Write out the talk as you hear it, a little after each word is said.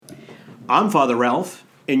I'm Father Ralph,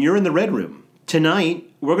 and you're in the Red Room. Tonight,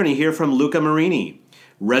 we're going to hear from Luca Marini,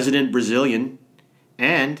 resident Brazilian,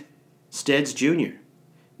 and Steds Jr.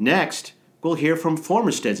 Next, we'll hear from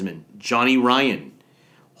former Stedsman, Johnny Ryan,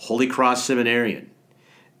 Holy Cross Seminarian.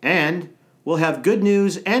 And we'll have good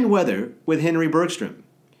news and weather with Henry Bergstrom.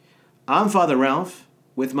 I'm Father Ralph,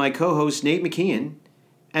 with my co-host Nate McKeon,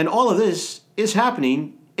 and all of this is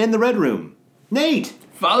happening in the Red Room. Nate!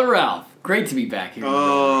 Father Ralph, great to be back here.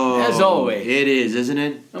 Oh, as always. It is, isn't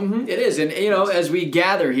it? Mm-hmm. It is, and as we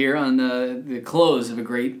gather here on the close of a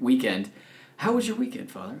great weekend, how was your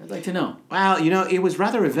weekend, Father? I'd like to know. Well, it was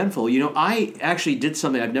rather eventful. I actually did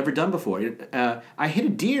something I've never done before. I hit a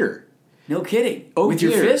deer. No kidding. Oh, with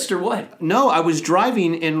dear. your fist or what? No, I was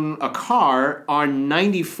driving in a car on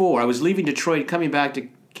 94. I was leaving Detroit, coming back to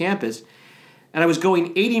campus, and I was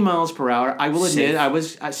going 80 miles per hour. I will admit, I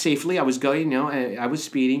was safely. I was going, I was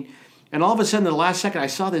speeding. And all of a sudden, the last second, I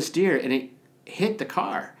saw this deer, and it hit the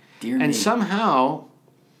car. Dear and me. Somehow,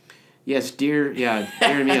 yes, deer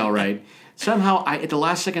me, all right. Somehow, at the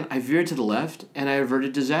last second, I veered to the left, and I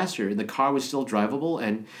averted disaster. And the car was still drivable,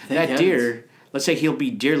 and Thank that deer, let's say he'll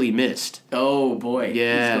be dearly missed. Oh, boy.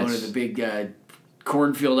 Yes. He's going to the big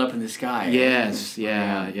cornfield up in the sky. Yes,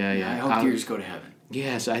 yeah. I hope deers go to heaven.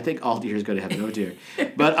 Yes, I think all deers go to heaven. Oh, dear.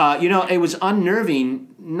 But, it was unnerving.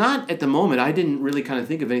 Not at the moment. I didn't really kind of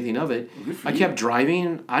think of anything of it. Good for I you. kept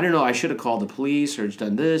driving. I don't know. I should have called the police or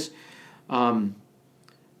done this.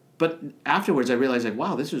 But afterwards, I realized,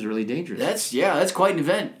 wow, this was really dangerous. That's quite an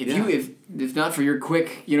event. If not for your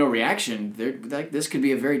quick, reaction, this could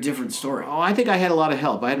be a very different story. Oh, I think I had a lot of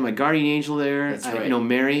help. I had my guardian angel there. That's right.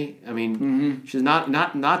 Mary. I mean, she's not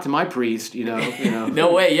to my priest.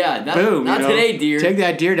 No way. Yeah. Boom. Not today, dear. Take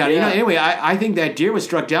that deer down. Yeah. Anyway, I think that deer was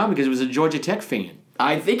struck down because it was a Georgia Tech fan.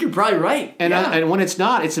 I think you're probably right. And yeah. and when it's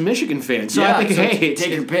not, it's a Michigan fan. So I think, hey, take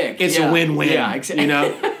your pick. It's a win-win. Yeah, exactly.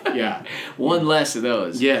 Yeah. One less of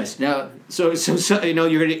those. Yes. Now, so I know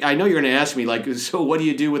you're gonna ask me, like, so what do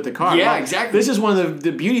you do with the car? Yeah, well, exactly. This is one of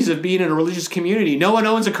the beauties of being in a religious community. No one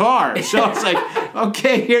owns a car, so it's like,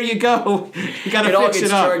 okay, here you go. You got to fix it up. It all gets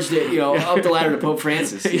charged, up the ladder to Pope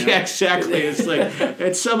Francis. Yeah, exactly. It's like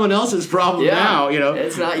it's someone else's problem now.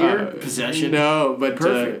 It's not your possession. No, but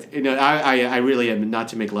perfect. I really am not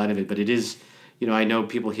to make light of it, but it is. I know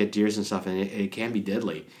people hit deers and stuff, and it can be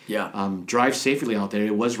deadly. Yeah. Drive safely out there.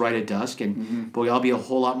 It was right at dusk, and boy, I'll be a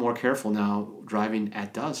whole lot more careful now driving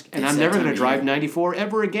at dusk. And I'm never going to drive 94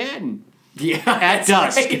 ever again. Yeah. At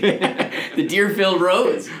dusk. Right. The deer-filled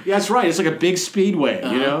roads. Yeah, that's right. It's like a big speedway,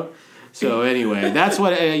 So anyway, that's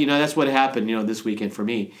what happened, this weekend for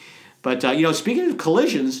me. But speaking of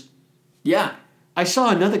collisions, yeah. I saw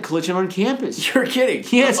another collision on campus. You're kidding.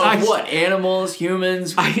 Yes. Of what? Animals?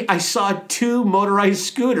 Humans? I saw two motorized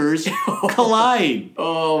scooters collide.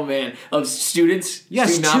 Oh, man. Of students?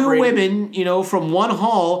 Yes, Student two operated? women, from one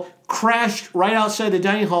hall crashed right outside the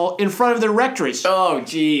dining hall in front of the rectress. Oh,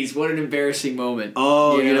 geez. What an embarrassing moment.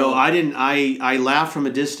 Oh, I laughed from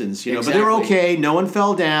a distance, Exactly. but they were okay. No one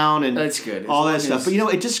fell down and that's good. all that stuff. But,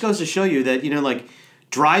 it just goes to show you that,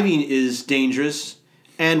 driving is dangerous.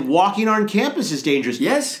 And walking on campus is dangerous.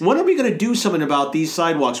 Yes. When are we going to do something about these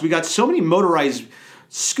sidewalks? We got so many motorized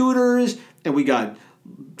scooters, and we got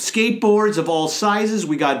skateboards of all sizes.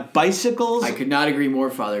 We got bicycles. I could not agree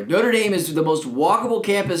more, Father. Notre Dame is the most walkable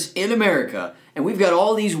campus in America, and we've got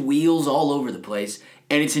all these wheels all over the place,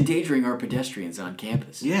 and it's endangering our pedestrians on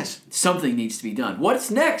campus. Yes. Something needs to be done.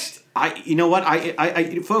 What's next?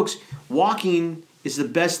 Folks, walking is the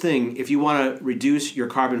best thing if you want to reduce your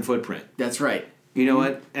carbon footprint. That's right. You know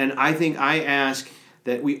what? And I think I ask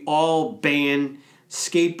that we all ban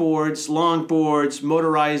skateboards, longboards,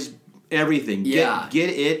 motorized everything. Yeah. Get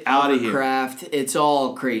it out of here. Hovercraft, it's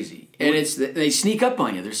all crazy. And they sneak up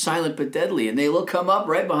on you. They're silent but deadly. And they'll come up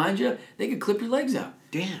right behind you. They can clip your legs out.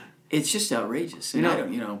 Damn. It's just outrageous.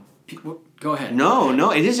 And people, go ahead.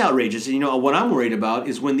 No, it is outrageous. And what I'm worried about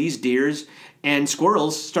is when these deers and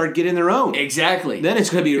squirrels start getting their own. Exactly. Then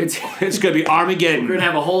it's gonna be Armageddon. We're gonna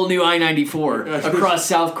have a whole new I-94 across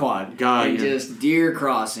South Quad. God, and yeah. just deer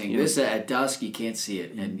crossing. This at dusk, you can't see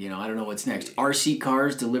it, and I don't know what's next. RC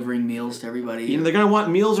cars delivering meals to everybody. They're gonna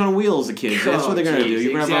want Meals on Wheels. The kids. That's what they're gonna do.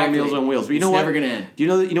 You're gonna have Meals on Wheels. But it's never gonna end. Do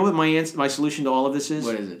you know what my solution to all of this is?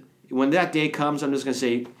 What is it? When that day comes, I'm just gonna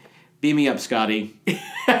say, "Beam me up, Scotty.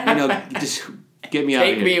 Just get me out of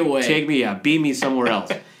here. Take me away. Take me out. Beam me somewhere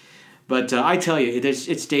else." But I tell you,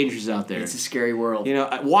 it's dangerous out there. It's a scary world.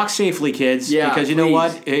 Walk safely, kids. Yeah, because you know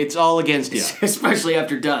what? It's all against you. Especially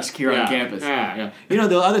after dusk here on campus. Yeah.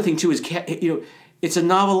 The other thing too is, it's a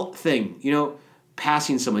novel thing.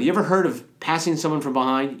 Passing someone. You ever heard of passing someone from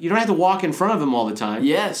behind. You don't have to walk in front of them all the time.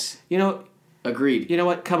 Yes. You know, Agreed. you know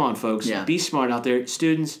what? Come on, folks. Yeah. Be smart out there.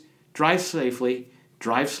 Students, drive safely,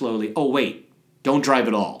 drive slowly. Oh, wait. Don't drive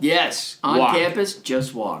at all. Yes. On Walk. campus,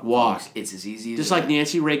 just walk. Walk. Folks. It's as easy as Just that. like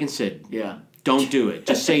Nancy Reagan said, Yeah. don't do it.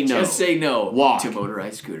 Just say no. Just say no Walk. to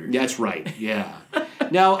motorized scooters. That's right. Yeah.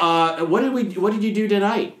 Now, what did you do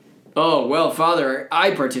tonight? Oh, well, Father,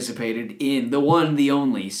 I participated in the one, the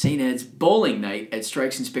only St. Ed's bowling night at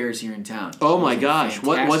Strikes and Spares here in town. Oh my It was a gosh.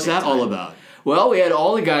 What's fantastic that all time. about? Well, we had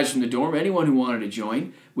all the guys from the dorm, anyone who wanted to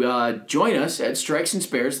join. Join us at Strikes and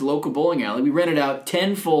Spares, the local bowling alley. We rented out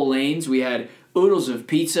 10 full lanes. We had oodles of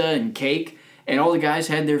pizza and cake, and all the guys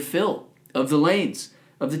had their fill of the lanes,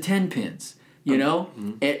 of the 10 pins. You know,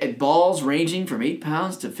 at balls ranging from 8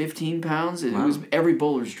 pounds to 15 pounds. It was every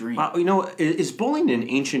bowler's dream. You know, is bowling an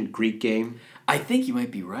ancient Greek game? I think you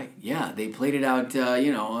might be right. Yeah, they played it out,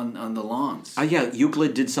 on the lawns. Yeah,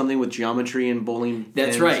 Euclid did something with geometry and bowling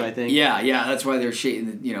That's pins, right. I think. Yeah. That's why they're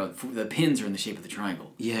shaped. The pins are in the shape of the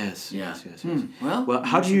triangle. Yes. Yeah. Yes. Well,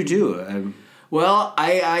 How did you do? Well,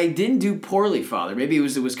 I didn't do poorly, Father. Maybe it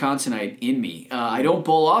was the Wisconsinite in me. I don't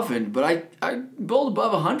bowl often, but I bowled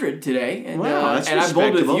above 100 today, and Wow, that's and I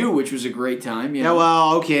bowled with respectable. you, which was a great time. You Yeah, know?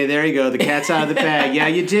 well, okay, there you go. The cat's out of the bag. Yeah,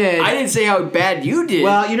 you did. I didn't say how bad you did.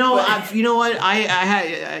 Well, you know, but- you know what? I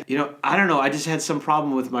had, I don't know. I just had some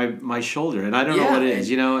problem with my shoulder, and I don't know what it is.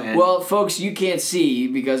 And, well, folks, you can't see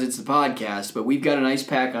because it's the podcast, but we've got an ice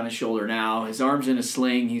pack on his shoulder now. His arm's in a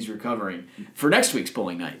sling. He's recovering for next week's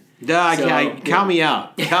bowling night. count me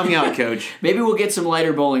out. Count me out, Coach. Maybe we'll get some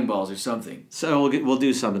lighter bowling balls or something. So we'll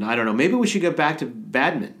do something. I don't know. Maybe we should get back to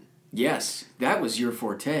badminton. Yes, that was your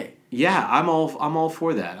forte. Yeah, I'm all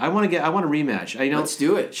for that. I want a rematch. Let's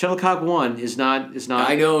do it. Shuttlecock 1 is not.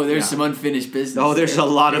 I know there's yeah. some unfinished business. Oh, there's a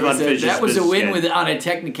lot of unfinished That was a win business. on a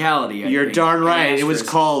technicality. I You're think. darn right. It was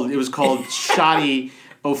Asterisk. called shoddy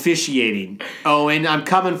officiating. Oh, and I'm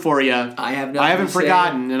coming for you. I have nothing I haven't to say.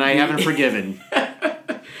 forgotten, and I haven't forgiven.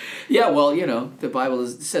 Yeah, well, the Bible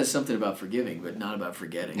says something about forgiving, but not about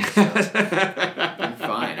forgetting. So I'm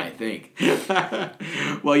fine, I think.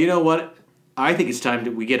 Well, you know what? I think it's time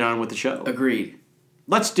that we get on with the show. Agreed.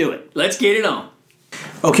 Let's do it. Let's get it on.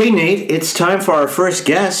 Okay, Nate, it's time for our first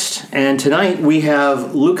guest, and tonight we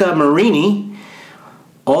have Luca Marini,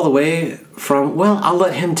 all the way from, well, I'll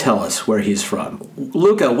let him tell us where he's from.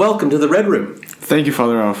 Luca, welcome to the Red Room. Thank you,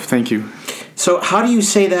 Father Alf. Thank you. So how do you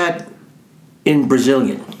say that in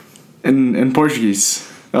Brazilian? In Portuguese.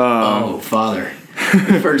 Father.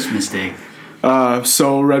 First mistake.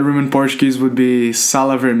 So Red Room in Portuguese would be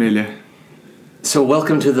Sala Vermelha. So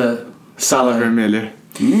welcome to the Sala Vermelha.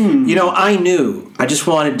 I knew. I just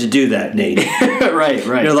wanted to do that, Nate. right.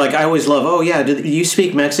 I always love, do you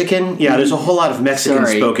speak Mexican? Yeah, there's a whole lot of Mexican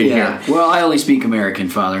spoken here. Well, I only speak American,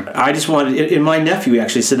 Father. I just wanted, and my nephew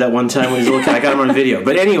actually said that one time when he was a little kid. I got him on video.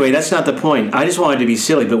 But anyway, that's not the point. I just wanted to be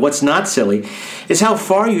silly. But what's not silly is how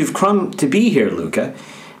far you've come to be here, Luca.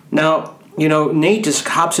 Now, Nate just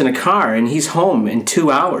hops in a car and he's home in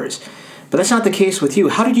 2 hours. But that's not the case with you.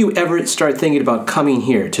 How did you ever start thinking about coming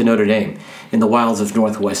here to Notre Dame in the wilds of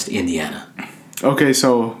Northwest Indiana? Okay,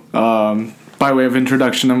 so by way of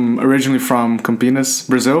introduction, I'm originally from Campinas,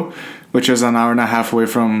 Brazil, which is an hour and a half away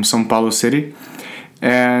from São Paulo City.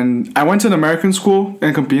 And I went to an American school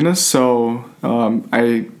in Campinas, so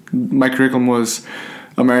my curriculum was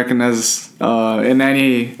American as in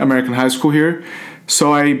any American high school here.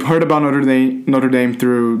 So I heard about Notre Dame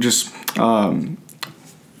through just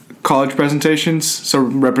college presentations. So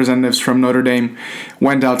representatives from Notre Dame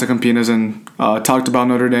went out to Campinas and talked about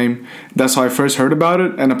Notre Dame. That's how I first heard about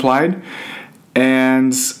it and applied.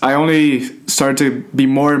 And I only started to be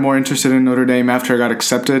more and more interested in Notre Dame after I got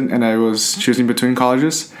accepted and I was choosing between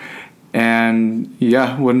colleges. And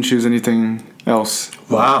wouldn't choose anything else.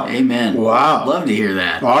 Wow. Amen. Wow. Love to hear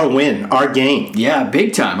that. Our win, our gain. Yeah,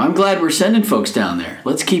 big time. I'm glad we're sending folks down there.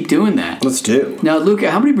 Let's keep doing that. Let's do. Now,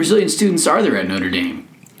 Luca, how many Brazilian students are there at Notre Dame?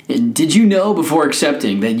 And did you know before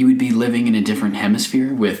accepting that you would be living in a different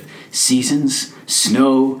hemisphere with seasons,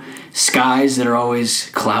 snow, skies that are always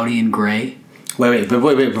cloudy and gray? Wait.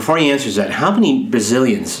 Before he answers that, how many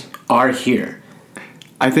Brazilians are here?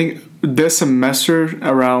 I think this semester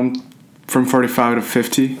around from 45 to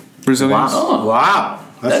 50 Brazilians. Wow.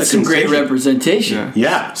 That's some great representation.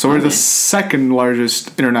 Yeah. So we're the second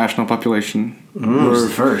largest international population. Who's the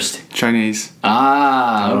first? Chinese.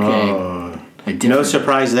 Ah, okay. No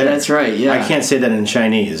surprise there. That's right, yeah. I can't say that in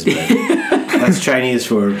Chinese, but that's Chinese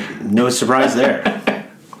for no surprise there.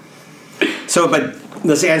 So, but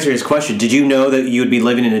let's answer his question. Did you know that you would be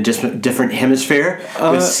living in a different hemisphere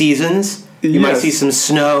with seasons? You might Yes. see some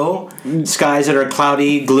snow, skies that are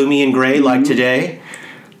cloudy, gloomy, and gray like today.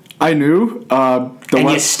 I knew. And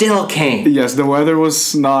you still came. Yes, the weather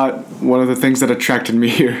was not one of the things that attracted me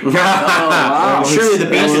here. Wow. Surely the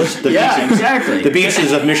beaches. Exactly. The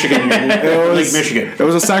beaches of Michigan, Lake Michigan. It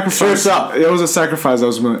was a sacrifice. Surf's up. It was a sacrifice I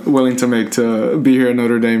was willing to make to be here in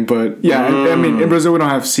Notre Dame. But yeah, I mean, in Brazil we don't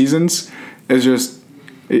have seasons. It's just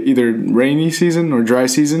either rainy season or dry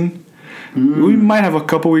season. We might have a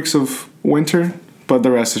couple weeks of winter, but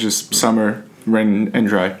the rest is just summer, rain, and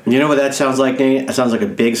dry. You know what that sounds like, Nate? It sounds like a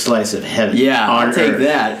big slice of heaven. Yeah, on I'll take earth.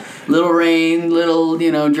 that. Little rain, little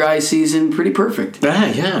dry season, pretty perfect.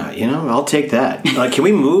 Yeah, I'll take that. Can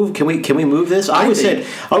we move? Can we move this? I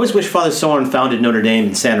always wish Father Soren founded Notre Dame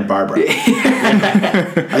in Santa Barbara.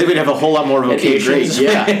 I think we'd have a whole lot more That'd be vocations. great.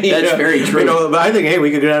 Yeah, that's very true. But I think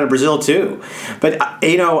we could go down to Brazil too. But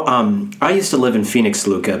I used to live in Phoenix,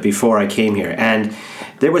 Luca, before I came here, and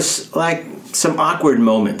there was like some awkward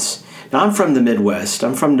moments. Now, I'm from the Midwest.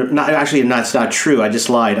 I'm from that's not true. I just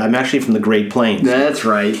lied. I'm actually from the Great Plains. That's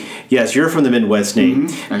right. Yes, you're from the Midwest, Nate.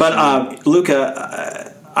 Mm-hmm. But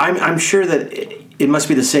Luca, I'm sure that it must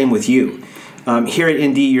be the same with you. Here at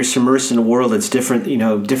Indy, you're submersed in a world that's different.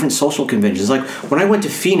 Different social conventions. Like when I went to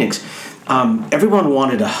Phoenix, everyone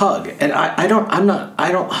wanted a hug, and I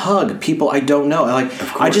don't hug people I don't know.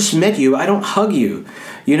 I just met you. I don't hug you.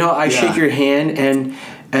 I shake your hand and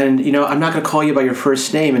I'm not going to call you by your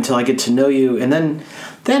first name until I get to know you, and then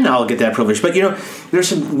I'll get that privilege. But there's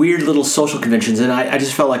some weird little social conventions, and I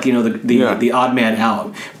just felt like the odd man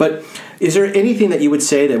out. But is there anything that you would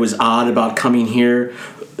say that was odd about coming here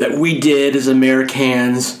that we did as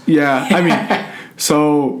Americans? Yeah, I mean,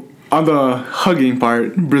 so on the hugging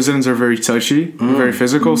part, Brazilians are very touchy, very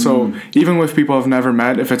physical. So even with people I've never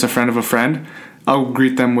met, if it's a friend of a friend, I'll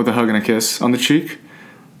greet them with a hug and a kiss on the cheek.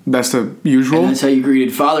 That's the usual. And that's how you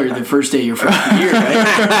greeted Father the first day of your freshman year, right?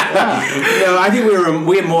 I think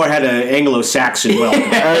we had an Anglo-Saxon welcome.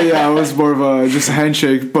 Yeah, it was more of just a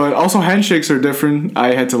handshake. But also handshakes are different.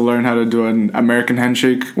 I had to learn how to do an American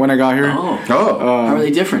handshake when I got here. How are they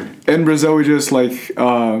different? In Brazil, we just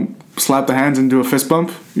slap the hands and do a fist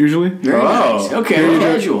bump, usually. Very nice. Okay,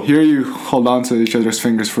 casual. Here you hold on to each other's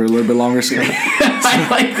fingers for a little bit longer. I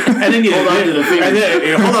like that. And then you hold on to the fingers. And then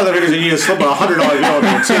you hold on to the fingers and you just slip a $100 bill in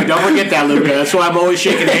there too. Don't forget that, Luca. That's why I'm always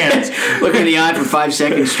shaking hands. Look in the eye for 5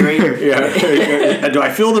 seconds straight. Yeah. Do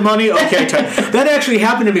I feel the money? Okay. That actually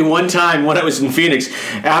happened to me one time when I was in Phoenix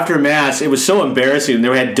after Mass. It was so embarrassing. And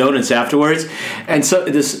they had donuts afterwards. And so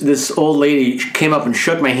this old lady came up and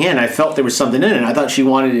shook my hand. I felt there was something in it. I thought she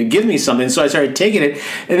wanted to give me something. So I started taking it.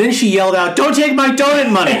 And then she yelled out, "Don't take my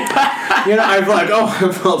donut money." I was like,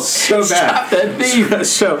 I felt so bad. Stop that thief.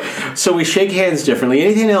 So we shake hands differently.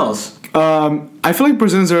 Anything else? I feel like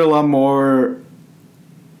Brazilians are a lot more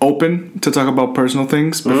open to talk about personal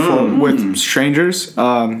things with strangers.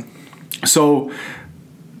 So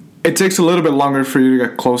it takes a little bit longer for you to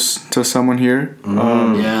get close to someone here.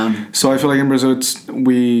 So I feel like in Brazil,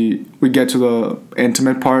 we get to the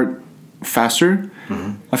intimate part faster.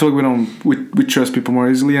 I feel like we trust people more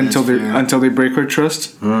easily until they break our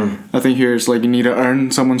trust. I think here it's like you need to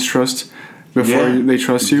earn someone's trust before they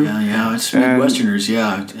trust you. Yeah, it's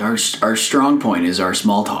Midwesterners. Our strong point is our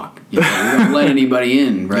small talk. We don't let anybody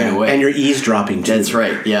in right away. And you're eavesdropping too. That's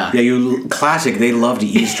right. Yeah. Yeah, classic. They love to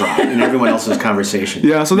eavesdrop in everyone else's conversation.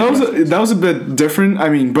 Yeah, so that was a bit different. I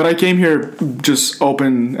mean, but I came here just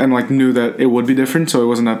open and knew that it would be different, so it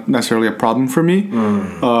wasn't necessarily a problem for me.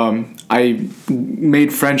 I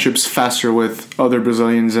made friendships faster with other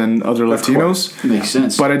Brazilians and other Latinos. Makes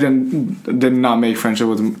sense. But I did not make friendship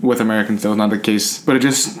with Americans. That was not the case. But it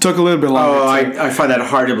just took a little bit longer. I find that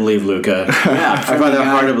hard to believe, Luca. Yeah, I find that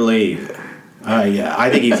hard to believe. I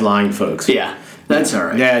think he's lying, folks. Yeah, that's all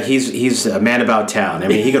right. Yeah, he's a man about town. I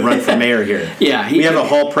mean, he could run for mayor here. Yeah, we have a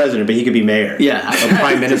whole president, but he could be mayor. Yeah, a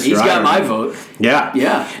prime minister. He's got my vote. Yeah.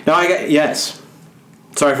 No, yes.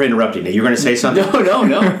 Sorry for interrupting you. You were going to say something?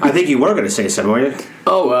 No. I think you were going to say something, weren't you?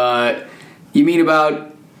 Oh, you mean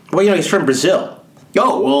about? Well, he's from Brazil.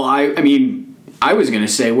 Oh, well, I mean, I was going to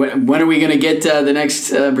say, when are we going to get the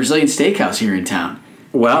next Brazilian steakhouse here in town?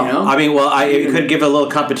 Well, I could give a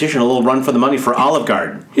little competition, a little run for the money for Olive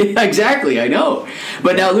Garden. Yeah, exactly, I know.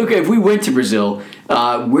 But now, Luca, if we went to Brazil,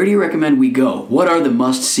 where do you recommend we go? What are the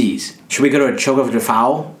must-sees? Should we go to Choco de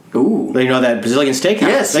Fao? Ooh. That Brazilian steakhouse?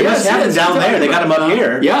 Yes, they must have them down there. They got them up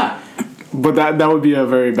here. Yeah. But that would be a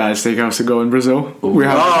very bad steakhouse to go in Brazil. Wait!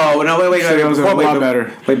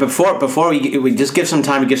 Before we just give some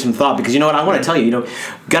time to give some thought, because you know what I want to tell you.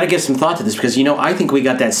 Got to give some thought to this, because I think we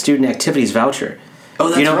got that student activities voucher. Oh,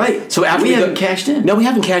 that's right. So after we haven't cashed in. No, we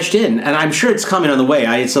haven't cashed in, and I'm sure it's coming on the way.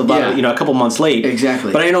 It's about a couple months late.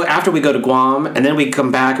 Exactly. But I know after we go to Guam, and then we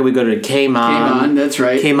come back and we go to Cayman. That's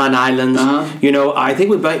right. Cayman Islands. I think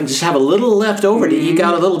we might just have a little left over to eke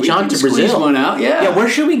out a little jaunt to Brazil. Squeeze one out. Yeah. Yeah. Where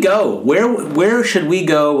should we go? Where should we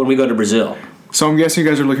go when we go to Brazil? So I'm guessing you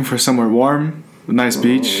guys are looking for somewhere warm, a nice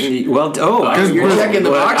beach. Well, you're checking the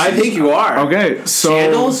boxes. I think you are. Okay, so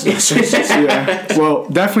Sandals? yeah. Well,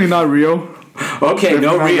 definitely not Rio. Okay, Definitely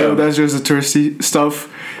no not Rio. That's just the touristy stuff.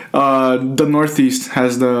 The Northeast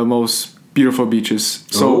has the most beautiful beaches.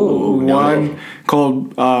 So one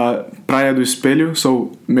called Praia do Espelho,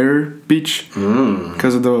 so Mirror Beach,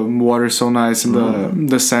 because of the water is so nice and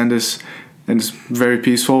the sand is and it's very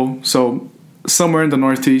peaceful. So somewhere in the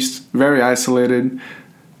Northeast, very isolated.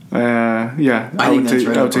 I would take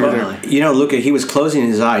it there. Luca, he was closing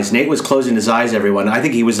his eyes. Nate was closing his eyes, everyone. I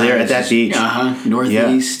think he was there at that beach.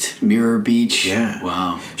 Northeast, Mirror Beach. Yeah.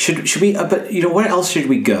 Wow. Should we, but where else should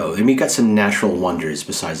we go? And we got some natural wonders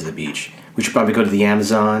besides the beach. We should probably go to the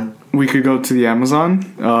Amazon. We could go to the Amazon,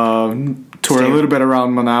 tour a little bit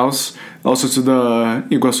around Manaus, also to the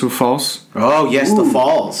Iguaçu Falls. Oh, yes, the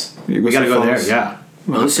falls. We got to go there, yeah.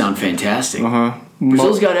 Those sound fantastic.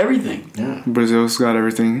 Brazil's got everything. Yeah. Brazil's got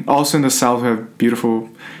everything. Also in the south, we have beautiful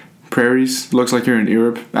prairies. Looks like you're in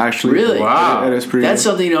Europe, actually. Really? Wow. It is pretty. That's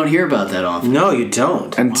something you don't hear about that often. No, you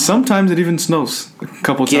don't. And sometimes it even snows a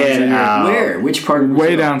couple times a year. Out. Where? Which part of Brazil?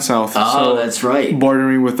 Way down south. Oh, that's right.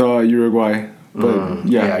 Bordering with Uruguay. But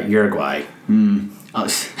Uruguay.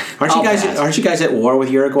 Aren't Aren't you guys at war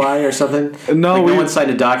with Uruguay or something? No, no one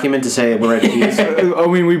signed a document to say we're at peace. I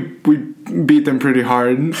mean, we beat them pretty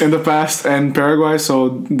hard in the past, and Paraguay,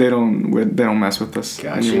 so they don't mess with us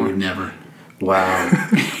anymore. Would never. Wow.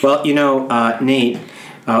 Well, Nate,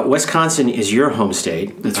 Wisconsin is your home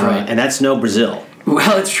state. That's right, and that's no Brazil.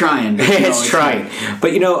 Well, it's trying. It's trying.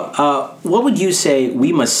 But what would you say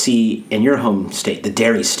we must see in your home state, the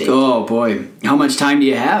dairy state? Oh boy, how much time do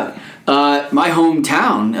you have? My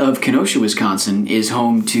hometown of Kenosha, Wisconsin, is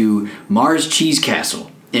home to Mars Cheese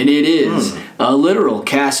Castle, and it is a literal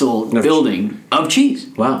castle building of cheese.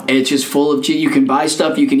 Wow! It's just full of cheese. You can buy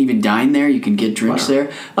stuff. You can even dine there. You can get drinks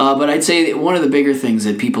there. But I'd say that one of the bigger things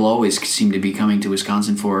that people always seem to be coming to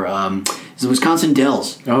Wisconsin for is the Wisconsin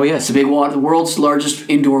Dells. Oh yes, it's the world's largest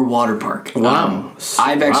indoor water park. Wow!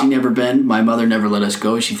 I've actually never been. My mother never let us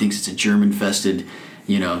go. She thinks it's a German-infested.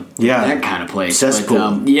 That kind of place.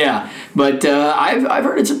 Cesspool. But I've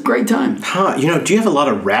heard it's a great time. Huh? Do you have a lot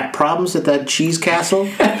of rat problems at that cheese castle?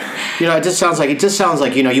 It just sounds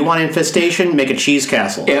like you want infestation, make a cheese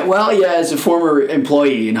castle. Yeah. Well, as a former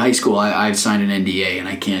employee in high school, I've signed an NDA and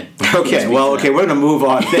I can't. Okay. Well, we're going to move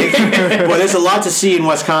on. Well, there's a lot to see in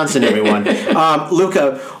Wisconsin, everyone.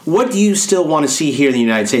 Luca, what do you still want to see here in the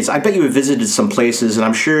United States? I bet you have visited some places, and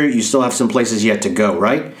I'm sure you still have some places yet to go,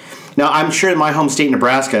 right? Now, I'm sure my home state,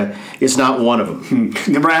 Nebraska, is not one of them.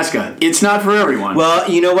 Nebraska, it's not for everyone. Well,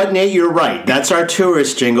 you know what, Nate? You're right. That's our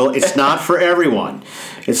tourist jingle. It's not for everyone.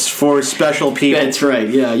 It's for special people. That's right.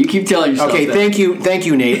 Yeah, you keep telling yourself that. Thank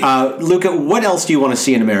you, Nate. Luca, what else do you want to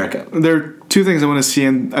see in America? There are two things I want to see,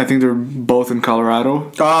 and I think they're both in Colorado.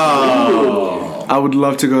 Oh. I would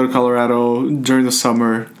love to go to Colorado during the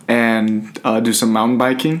summer and do some mountain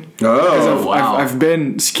biking. Oh, wow. I've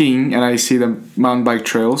been skiing, and I see the mountain bike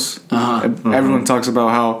trails. Everyone talks about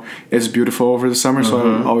how it's beautiful over the summer,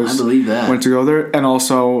 so I always want to go there. And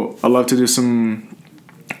also, I love to do some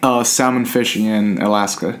salmon fishing in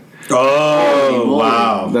Alaska. Oh,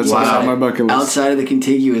 wow. That's on my bucket list. Outside of the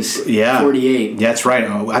contiguous 48. That's right.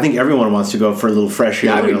 I think everyone wants to go for a little fresh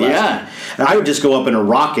air. I would just go up in a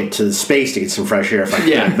rocket to space to get some fresh air if I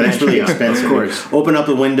could. But it's really expensive. Of course. Open up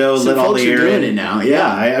the window, let all the air in. It now.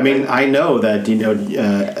 I know that,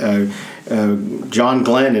 John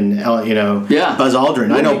Glenn and Buzz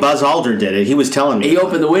Aldrin. I know Buzz Aldrin did it. He was telling me. He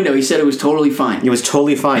opened the window. He said it was totally fine. It was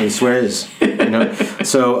totally fine. He swears.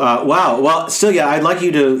 So wow. Well, still, I'd like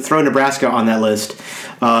you to throw Nebraska on that list.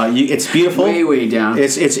 It's beautiful. Way down.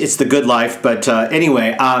 It's the good life. But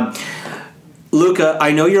anyway, Luca,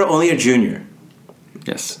 I know you're only a junior.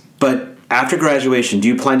 Yes. But after graduation, do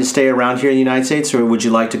you plan to stay around here in the United States, or would you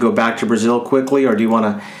like to go back to Brazil quickly, or do you want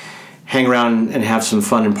to hang around and have some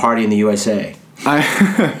fun and party in the USA?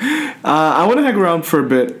 I want to hang around for a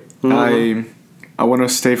bit. I want to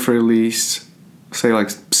stay for at least, say, like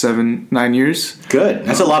 7-9 years. Good.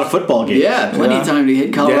 That's a lot of football games. Yeah, plenty of time to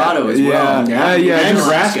hit Colorado as well. And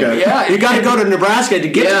Nebraska. Yeah, you got to go to Nebraska to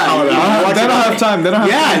get to Colorado. They don't have time. Stop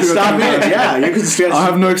it. Yeah, you can. I'll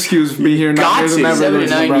have no excuse. Be here. Got to 7 to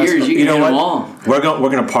 9 years. You know what? Them all. We're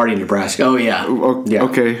going to party in Nebraska. Oh yeah.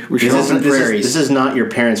 Okay. We should. This is not your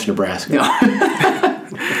parents' Nebraska. No.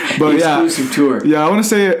 But Exclusive tour. Yeah, I want to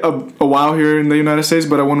say a while here in the United States,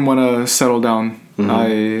 but I wouldn't want to settle down.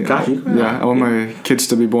 I want my kids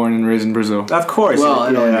to be born and raised in Brazil. Of course. Well,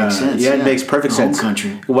 it only makes sense. Yeah, it makes perfect Home sense.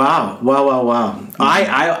 country. Wow.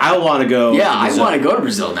 I want to go. Yeah, to I Brazil. want to go to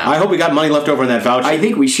Brazil now. I hope we got money left over in that voucher. I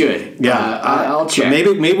think we should. Yeah, I'll check.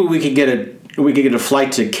 Maybe we could get a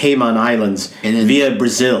flight to Cayman Islands And then- via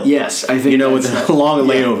Brazil. Yes, I think with a long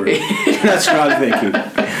layover. That's what I'm thinking.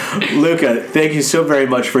 Luca, thank you so very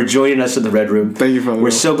much for joining us in the Red Room. Thank you, Father.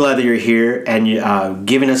 We're so glad that you're here and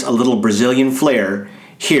giving us a little Brazilian flair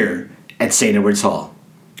here at St. Edward's Hall.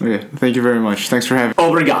 Okay, thank you very much. Thanks for having me.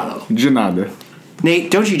 Obrigado. De nada.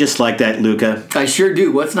 Nate, don't you just like that, Luca? I sure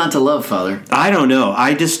do. What's not to love, Father? I don't know.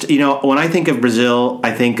 I just, when I think of Brazil,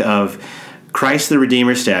 I think of Christ the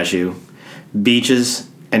Redeemer statue, beaches,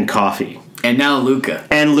 and coffee. And now Luca.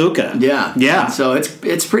 And Luca. Yeah. Yeah. So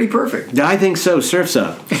it's pretty perfect. I think so. Surf's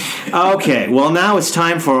up. Okay. Well, now it's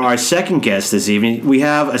time for our second guest this evening. We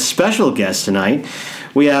have a special guest tonight.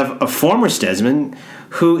 We have a former Stedsman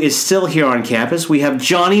who is still here on campus. We have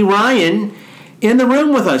Johnny Ryan in the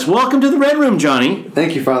room with us. Welcome to the Red Room, Johnny.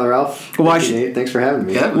 Thank you, Father Ralph. Why Thank you, should- Nate. Thanks for having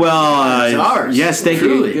me. Yeah. Well, It's ours. yes, thank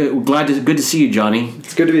Truly. you. Good to see you, Johnny.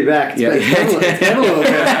 It's good to be back. It's been a little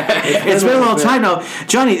bit. It's been a long time now,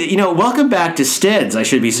 Johnny. Welcome back to Steds. I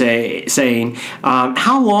should be saying.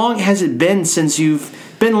 How long has it been since you've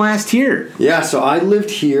been last here? Yeah, so I lived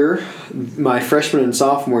here my freshman and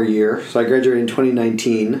sophomore year. So I graduated in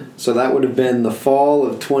 2019. So that would have been the fall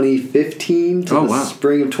of 2015 to the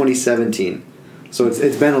spring of 2017. So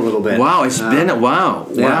it's been a little bit. Wow, it's been wow.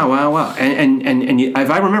 And if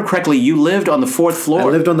I remember correctly, you lived on the fourth floor. I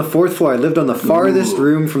lived on the fourth floor. I lived on the farthest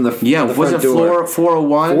room from the was the front it door. floor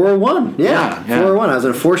 401? 401, yeah. Yeah. 401. I was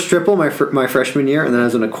in a forced triple my freshman year, and then I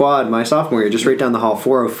was in a quad my sophomore year, just right down the hall,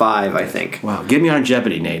 405, I think. Wow, get me on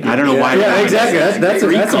Jeopardy, Nate. I don't know why. Yeah, exactly. That's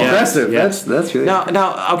recall. impressive. Yeah. That's really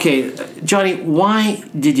Now, okay, Johnny, why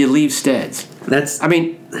did you leave Steds? That's I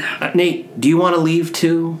mean, Nate, do you want to leave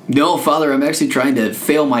too? No, Father, I'm actually trying to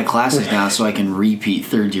fail my classes now so I can repeat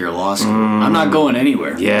third year law school. I'm not going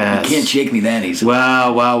anywhere. Yes. You can't shake me that easy.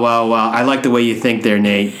 Wow. I like the way you think there,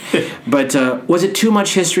 Nate. But was it too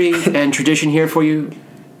much history and tradition here for you,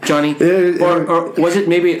 Johnny? Or was it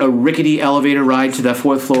maybe a rickety elevator ride to the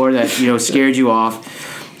fourth floor that scared you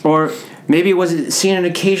off? Or maybe was it seeing an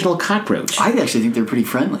occasional cockroach? I actually think they're pretty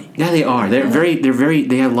friendly. Yeah, they are. They're very.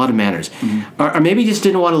 They have a lot of manners. Or maybe you just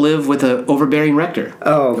didn't want to live with an overbearing rector.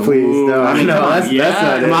 Oh, please. No, I mean, no, come on. that's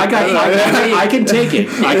not it. I can take it.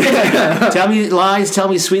 Tell me lies. Tell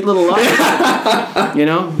me sweet little lies.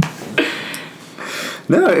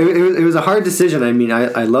 No, it was a hard decision. I mean,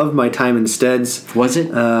 I loved my time in Steds. Was it?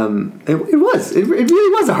 It was. It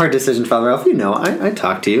really was a hard decision, Father Ralph. I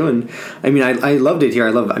talked to you, and I mean, I loved it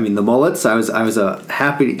here. The mullets. I was a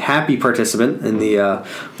happy participant in the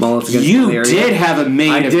mullets against You malaria. did have a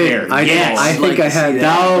maid affair. I did. Yes. I think I had.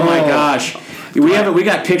 Oh my gosh. We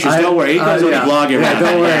got pictures. Don't worry. He goes on the blog every Yeah,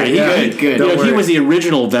 don't worry. Good. Don't He worry. was the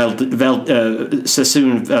original Vedel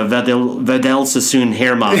Sassoon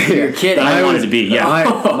hair model. You're kidding. That I wanted to be.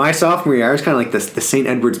 Yeah. My sophomore year, I was kind of like the St.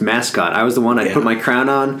 Edward's mascot. I was the one I put my crown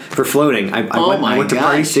on for floating. I went to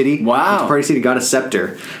Party City. Wow. Went to Party City, got a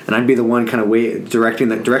scepter, and I'd be the one kind of directing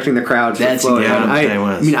the crowd. For That's floating. incredible.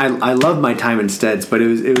 I mean, I loved my time in Steds, but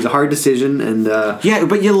it was a hard decision. And Yeah,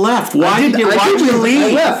 but you left. Why did you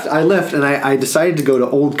leave? I left, and I decided to go to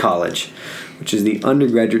Old College, which is the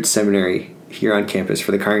undergraduate seminary here on campus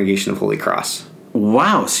for the Congregation of Holy Cross.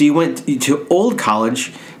 Wow. So you went to Old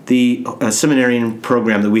College, the seminarian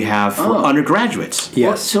program that we have for undergraduates. Yes.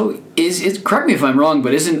 Well, so is correct me if I'm wrong,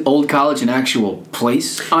 but isn't Old College an actual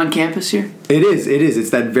place on campus here? It is.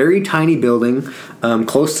 It's that very tiny building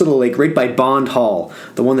close to the lake, right by Bond Hall,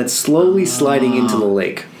 the one that's slowly sliding into the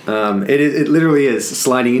lake. It literally is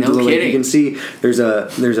sliding into the lake. kidding. You can see there's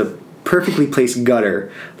a perfectly placed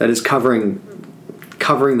gutter that is covering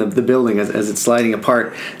the building as it's sliding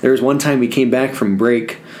apart. There was one time we came back from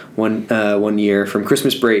break one year from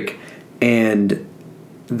Christmas break, and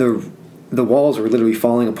the walls were literally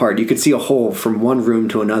falling apart. You could see a hole from one room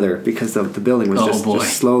to another because the building was just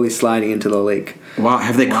slowly sliding into the lake. Wow.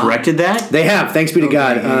 Have they corrected that? They have, thanks be to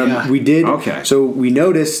God. yeah. We did. Okay. So we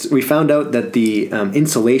found out that the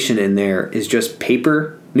insulation in there is just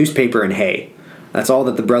newspaper, and hay. That's all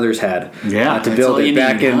that the brothers had. Yeah, to that's build all it you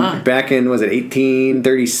back need, in huh? back in was it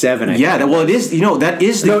 1837? I Yeah. think. Well, it is. That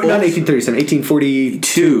is the No, old, not 1837.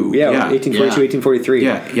 1842. Yeah, Yeah. 1842, 1843.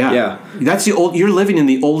 Yeah. That's the old. You're living in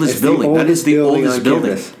the oldest It's the building. That is oldest the building oldest on building.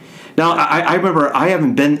 campus. Now, I remember I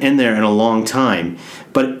haven't been in there in a long time,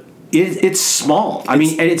 but it's small. I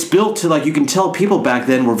mean, and it's built to like you can tell people back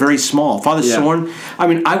then were very small. Father Sorn. I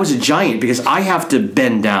mean, I was a giant because I have to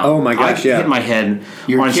bend down. Oh my gosh! I hit my head.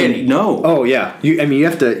 You're on kidding. No. Oh yeah. You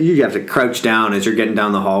have to crouch down as you're getting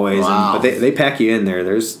down the hallways. Wow. But they pack you in there.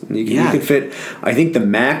 You can fit. I think the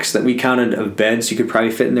max that we counted of beds you could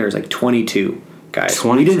probably fit in there is like 22 guys.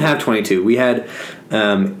 22? We didn't have 22. We had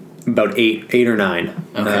about eight or nine.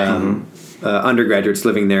 Okay. Undergraduates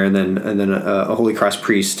living there, and then a Holy Cross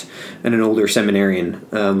priest and an older seminarian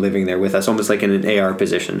living there with us, almost like in an AR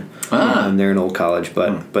position. They're in Old College,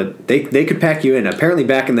 but they could pack you in. Apparently,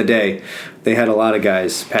 back in the day, they had a lot of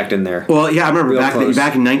guys packed in there. Well, yeah, I remember back close.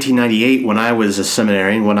 in 1998 when I was a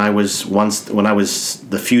seminarian, when I was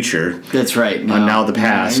the future. That's right. Now the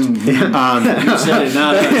past. You said it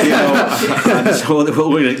now. So we're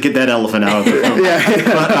going to get that elephant out of the room.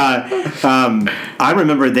 But I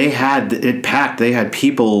remember they had it packed. They had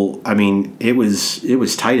people. I mean, it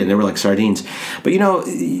was tight, and they were like sardines. But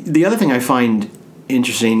the other thing I find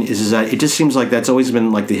interesting is that it just seems like that's always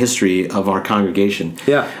been like the history of our congregation.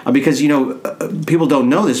 Yeah. Because people don't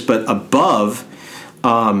know this, but above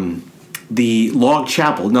the log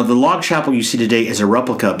chapel. Now, the log chapel you see today is a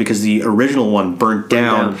replica because the original one burnt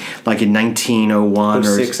down like in 1901 or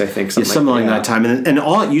 06, I think, something like that time. And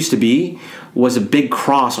all it used to be was a big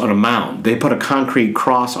cross on a mound. They put a concrete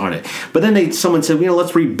cross on it. But then someone said,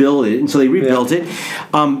 let's rebuild it. And so they rebuilt it.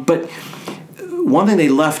 But one thing they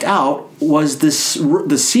left out was the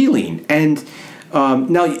ceiling. And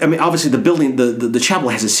now, I mean, obviously the building, the chapel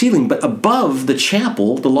has a ceiling, but above the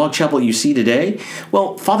chapel, the log chapel you see today,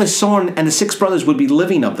 well, Father Sorn and the six brothers would be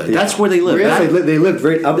living up there. Yeah. That's where they lived. Really? They lived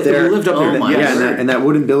right up there. They lived up there. Oh my God. in that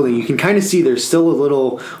wooden building. You can kind of see there's still a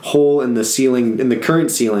little hole in the ceiling, in the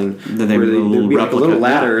current ceiling, Then they where were a little there'd be like a little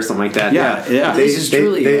replica. ladder or something like that. Yeah. This is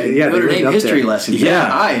truly a Notre lived Dame up history there. lesson.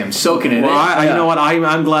 Yeah. I am soaking it Well, in. you know what?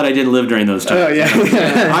 I'm glad I didn't live during those times. Oh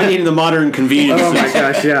yeah. I needed the modern convenience. Oh my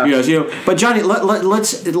gosh, yeah. Yes, but Johnny,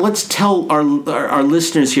 let's tell our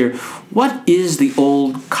listeners here, what is the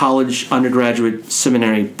old college undergraduate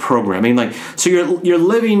seminary program? I mean, like, so you're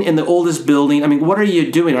living in the oldest building. I mean, what are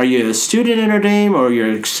you doing? Are you a student at Notre Dame or you're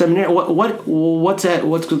a seminary?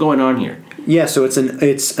 What's going on here? Yeah, so it's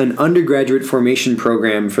an undergraduate formation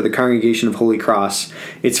program for the Congregation of Holy Cross.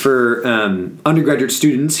 It's for undergraduate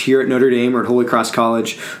students here at Notre Dame or at Holy Cross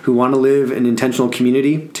College who want to live in intentional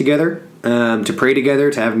community together, to pray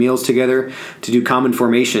together, to have meals together, to do common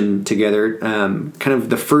formation together, kind of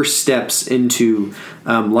the first steps into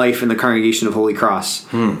life in the Congregation of Holy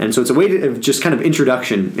Cross. And so it's a way of just kind of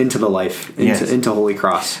introduction into the life, into Holy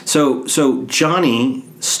Cross. So Johnny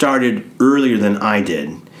started earlier than I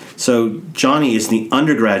did. So Johnny is the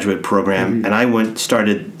undergraduate program, and I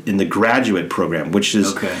started in the graduate program, which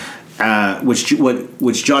is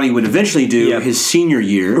which Johnny would eventually do his senior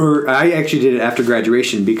year. Or I actually did it after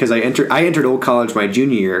graduation because I entered Old College my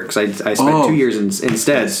junior year because I spent 2 years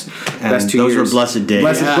instead. And Best 2 those years. were blessed days.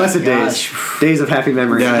 Blessed days. Days of happy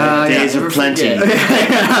memory. Days of plenty.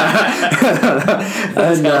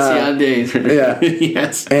 Halcyon days. Yeah.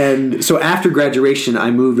 Yes. And so after graduation, I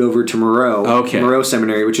moved over to Moreau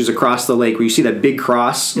Seminary, which is across the lake, where you see that big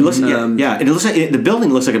cross. It looks it looks like the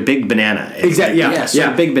building looks like a big banana. Exactly. Yeah. Yes.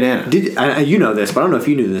 A big banana. You know this, but I don't know if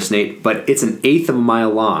you knew this, Nate. But it's an eighth of a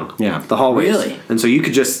mile long. Yeah. The hallways. Really? And so you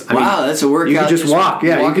could just That's a workout. You could just walk.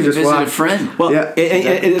 Yeah, you could just visit walk. a friend. Well, Yeah,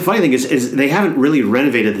 and the funny thing is they haven't really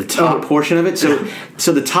renovated the top portion of it.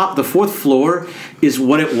 So the fourth floor is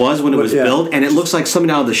what it was when it was built, and it looks like something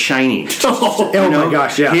out of The Shining. Oh my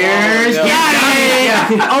gosh! Yeah. Here's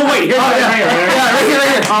Oh wait, here's right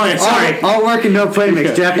here. Oh, yeah, sorry. All work and no play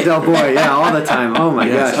makes Jackie Del Boy. Yeah, all the time. Oh my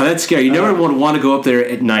gosh. Oh, that's scary. You never would want to go up there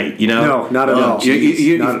at night. You know? No, not at all. No,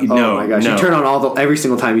 oh my gosh! no. You turn on every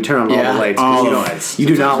single time. You turn on all the lights. All you the know, lights. You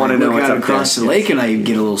do not want to know what's up across there. the lake, and I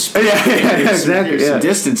get a little spin. Exactly. There's some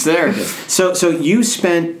distance there. So you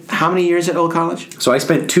spent how many years at Old College? So I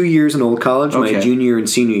spent 2 years in Old College, my junior and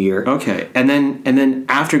senior year. Okay, and then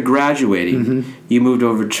after graduating, you moved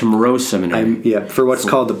over to Moreau Seminary. For what's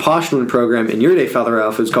called the postulant program. In your day, Father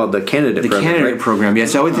Ralph, it was called the candidate program. The candidate program,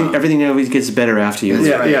 yes. So everything always gets better after you.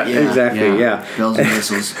 Exactly. Bells and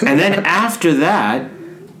whistles. And then after that,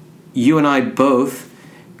 you and I both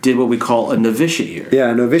did what we call a novitiate year.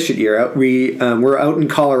 Yeah, novitiate year. We're out in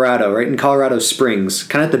Colorado, right in Colorado Springs,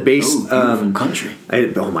 kind of at the base. Beautiful country.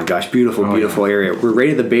 Oh my gosh, beautiful area. We're right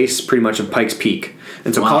at the base, pretty much of Pikes Peak,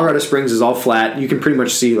 and so Colorado Springs is all flat. You can pretty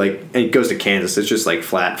much see and it goes to Kansas. It's just like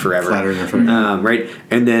flat forever. Flatter than forever. Right,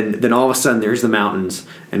 and then all of a sudden there's the mountains,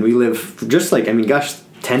 and we live just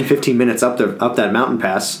 10, 15 minutes up that mountain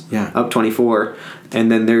pass. Yeah. Up 24. And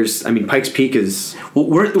then there's, Pikes Peak is... Well,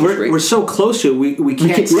 we're so close to it, we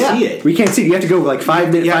can't see it. We can't see it. You have to go like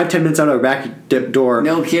 5, 10 minutes out of our back door.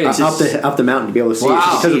 No kidding. Up the mountain to be able to see it.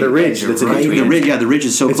 Wow. Because of the ridge that's in between. The ridge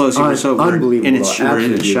is so close. Unbelievable. And we're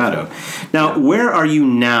in the shadow. Now, where are you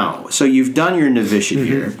now? So you've done your novitiate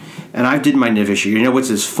here, and I did my novitiate. You know what's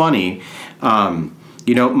is funny?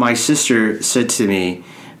 My sister said to me,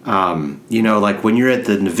 like when you're at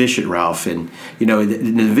the novitiate, Ralph, and the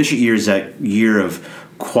novitiate year is that year of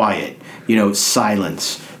quiet,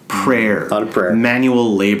 silence, prayer, a lot of prayer,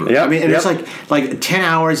 manual labor. Yep, it's like 10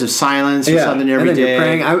 hours of silence or something every day. You're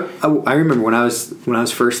praying. I remember when I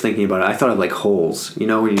was first thinking about it, I thought of like holes.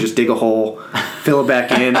 When you just dig a hole, fill it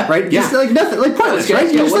back in, right? Just like nothing, like pointless,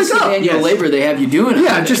 right? Yeah, what's the manual labor they have you doing?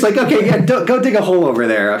 Yeah, just like go dig a hole over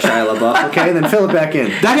there, Shia LaBeouf, okay, and then fill it back in.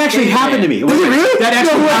 That actually happened to me. Did it really? That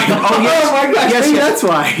actually happened. Oh yes. Oh my gosh, yes, that's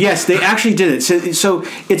why. Yes, they actually did it. So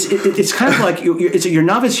it's kind of like your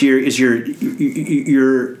novice year is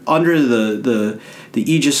you're under the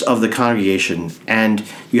aegis of the congregation, and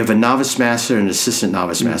you have a novice master and an assistant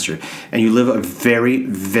novice master, and you live a very,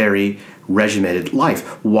 very regimented life.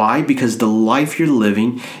 Why? Because the life you're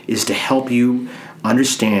living is to help you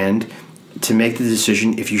understand, to make the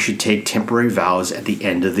decision if you should take temporary vows at the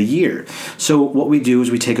end of the year. So what we do is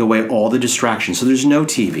we take away all the distractions. So there's no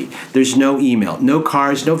TV, there's no email, no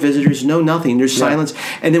cars, no visitors, no nothing. There's silence.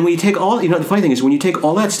 And then when you take all, the funny thing is when you take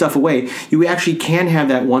all that stuff away, you actually can have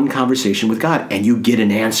that one conversation with God, and you get an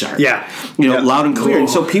answer. Yeah. Loud and clear. And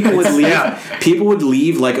so people would leave. People would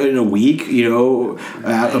leave like in a week,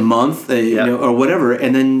 a month, or whatever.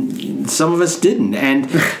 And then some of us didn't.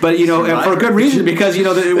 But and for a good reason, because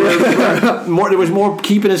there was more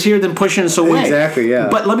keeping us here than pushing us away. Exactly, yeah.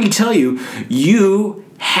 But let me tell you, you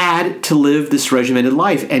had to live this regimented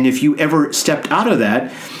life, and if you ever stepped out of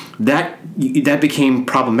that became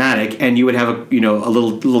problematic, and you would have a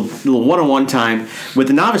little one-on-one time with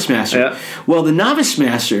the novice master. Yeah. Well, the novice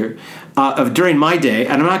master during my day,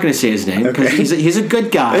 and I'm not going to say his name because he's a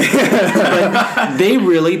good guy, but they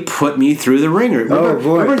really put me through the ringer.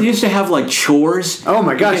 Remember they used to have like chores? Oh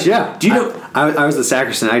my gosh, yeah. Do you know? I was the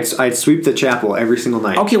sacristan. I'd sweep the chapel every single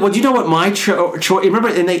night. Okay, well, do you know what my chore? Remember,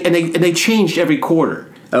 and they changed every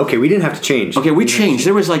quarter. Okay, we didn't have to change. Okay, we changed.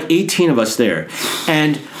 There was like 18 of us there,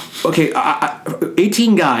 and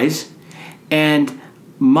 18 guys, and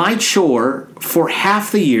my chore for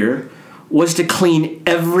half the year was to clean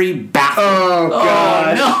every bathroom. Oh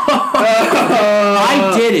God!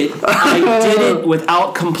 I did it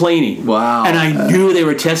without complaining. Wow! And I knew they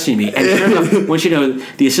were testing me. And sure enough, once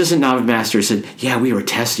the assistant novice master said, "Yeah, we were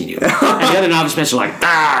testing you," and the other novice master was like,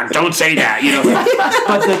 "Don't say that,"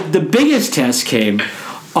 But the biggest test came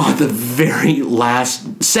on the very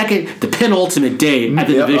last second, the penultimate day at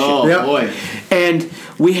the division. Oh boy! And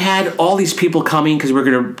we had all these people coming because we were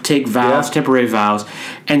going to take vows, temporary vows,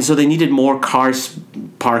 and so they needed more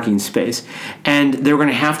parking space, and they were going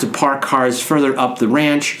to have to park cars further up the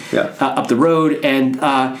ranch, up the road, and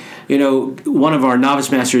one of our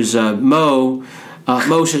novice masters, Mo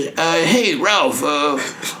says, "Hey Ralph,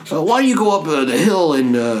 why don't you go up the hill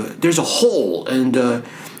and there's a hole, and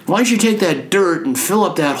why don't you take that dirt and fill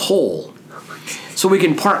up that hole so we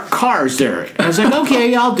can park cars there?" And I was like,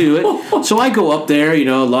 "Okay, I'll do it." So I go up there,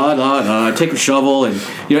 take a shovel, and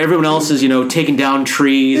everyone else is taking down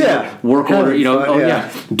trees, work order,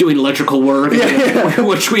 doing electrical work,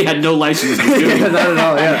 which we had no license to do. Not at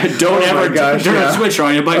all. Yeah. Don't ever turn a switch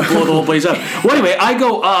on; you might blow the whole place up. Well, anyway, I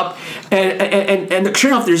go up, and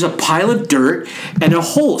sure enough, there's a pile of dirt and a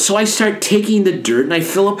hole. So I start taking the dirt and I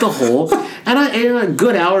fill up the hole. And a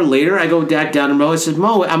good hour later, I go back down to Mo. I said,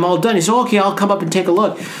 "Mo, I'm all done." He said, "Okay, I'll come up and take a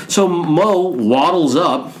look." So Mo waddles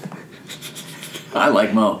up. I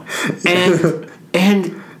like Mo.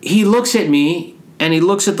 And he looks at me, and he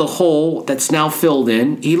looks at the hole that's now filled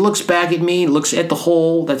in. He looks back at me, looks at the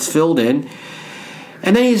hole that's filled in.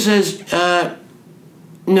 And then he says,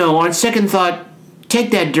 "No, on second thought, take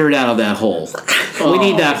that dirt out of that hole. We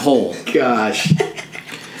need that hole." Gosh.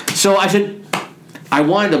 So I said, I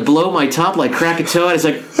wanted to blow my top like Krakatoa. I was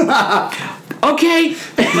like, "Okay,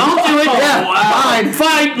 I'll do it."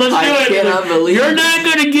 Fine, let's do it. I cannot believe You're not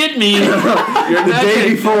going to get me. The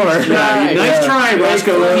day before. Nice try,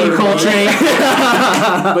 Roscoe P. Coltrane.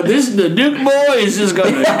 But the Duke boy is just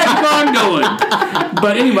going to keep on going.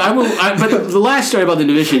 But anyway, but the last story about the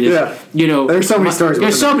novitiate is, there's so many stories.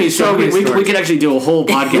 There's so many stories. We could actually do a whole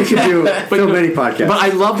podcast. We could do many podcasts. But I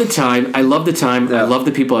love the time. I love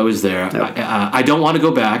the people I was there. I don't want to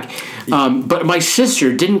go back. But my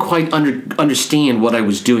sister didn't quite understand what I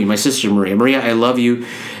was doing. My sister Maria. Maria, I love you.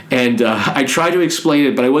 And I tried to explain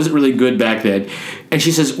it, but I wasn't really good back then. And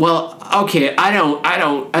she says, well, okay, I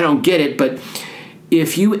don't get it, but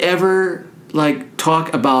if you ever like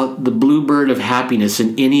talk about the bluebird of happiness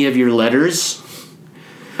in any of your letters,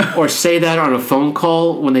 or say that on a phone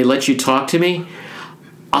call when they let you talk to me,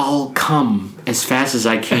 I'll come as fast as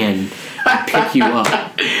I can and pick you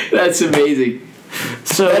up. That's amazing.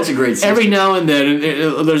 So That's a great system. every now and then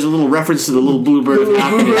there's a little reference to the little bluebird of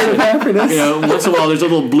happiness. Once in a while there's a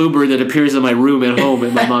little bluebird that appears in my room at home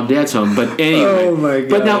at my mom and dad's home. But anyway, Oh my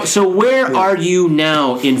but now, gosh. so where are you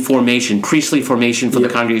now in formation, priestly formation for the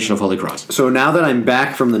Congregation of Holy Cross? So now that I'm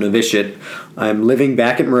back from the novitiate, I'm living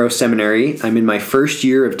back at Moreau Seminary. I'm in my first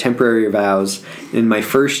year of temporary vows, in my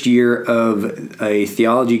first year of a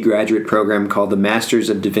theology graduate program called the Masters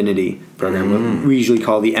of Divinity program, what we usually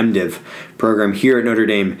call the MDiv program here at Notre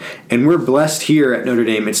Dame. And we're blessed here at Notre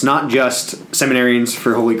Dame. It's not just seminarians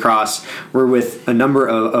for Holy Cross. We're with a number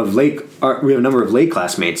of lay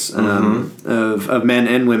classmates of men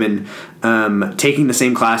and women taking the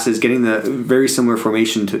same classes, getting the very similar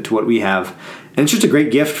formation to what we have. And it's just a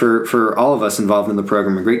great gift for all of us involved in the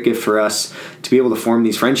program, a great gift for us to be able to form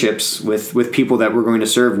these friendships with people that we're going to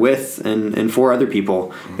serve with and for other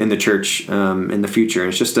people in the church in the future.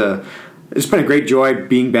 And it's been a great joy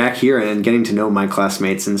being back here and getting to know my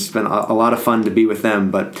classmates, and it's been a lot of fun to be with them.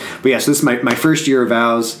 But yeah, so this is my first year of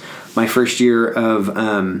vows, my first year of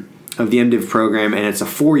the MDiv program, and it's a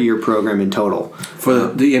 4-year program in total. For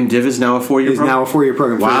the MDiv is now a 4-year It's program? now a 4-year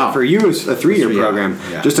program. Wow. For you, it's a 3-year program.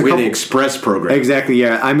 Yeah. Just a We're couple. the express program. Exactly.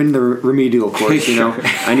 Yeah, I'm in the remedial course.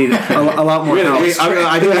 I need a lot more help.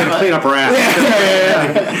 I think we got to clean up our ass.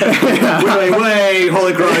 Way,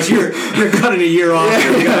 Holy Cross, you're cutting a year off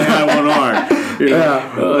here. You got to have one arm.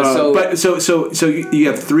 So you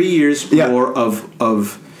have 3 years more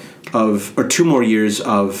of or 2 more years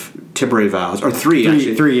of temporary vows, or 3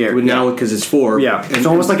 actually. 3 years. Now because it's 4. Yeah, it's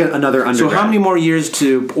almost like another undergrad. So how many more years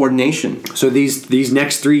to ordination? So these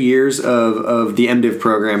next 3 years of the MDiv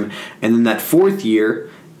program, and then that 4th year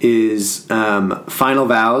is final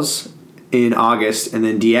vows in August, and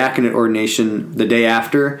then diaconate ordination the day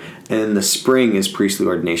after, and the spring is priestly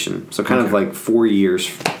ordination. So kind of like 4 years,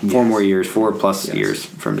 4 more years, 4+ years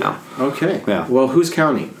from now. Okay. Yeah. Well, who's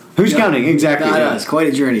counting? Who's counting? Exactly. Yeah, it's quite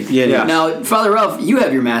a journey. Yeah. Now, Father Ralph, you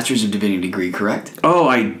have your Master's of Divinity degree, correct? Oh,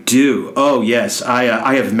 I do. Oh, yes.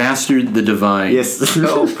 I have mastered the divine. Yes.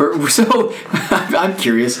 So I'm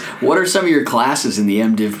curious, what are some of your classes in the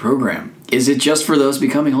MDiv program? Is it just for those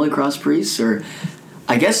becoming Holy Cross priests, or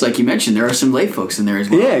I guess, like you mentioned, there are some lay folks in there as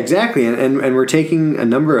well. Yeah, exactly, and we're taking a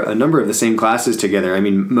number of the same classes together. I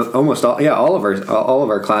mean, almost all of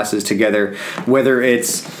our classes together. Whether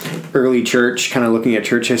it's early church, kind of looking at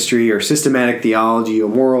church history, or systematic theology, or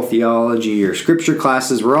moral theology, or scripture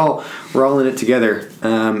classes, we're all in it together.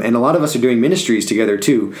 And a lot of us are doing ministries together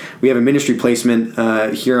too. We have a ministry placement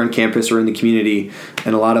here on campus or in the community,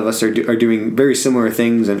 and a lot of us are doing very similar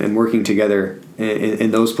things and working together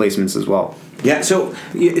in those placements as well. Yeah, so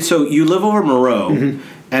you live over Moreau,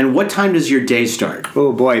 and what time does your day start?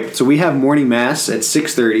 Oh boy! So we have morning mass at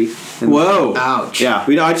 6:30. Whoa! Ouch. Yeah.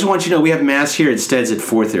 I just want you to know we have mass here at Stead's at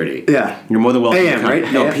 4:30. Yeah. You're more than welcome. AM, to come.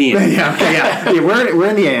 right? No, AM. PM. Yeah. Okay. Yeah. We're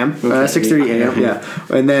in the AM. 6:30 AM. Yeah.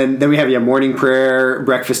 And then we have morning prayer,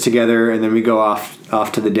 breakfast together, and then we go off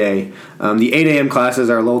to the day. The 8 a.m. classes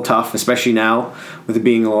are a little tough, especially now with it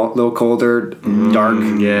being a little colder, dark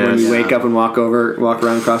yes. when we wake up and walk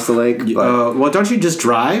around across the lake. But, Well, don't you just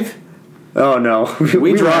drive? oh no,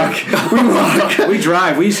 We drive. We walk. We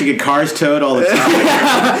drive. We used to get cars towed all the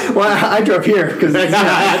time. Well, I drove here because for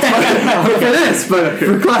this, but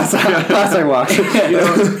for class I walked.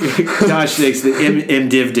 Gosh sakes, the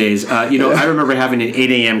MDiv days. I remember having an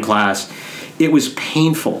 8 a.m. class. It was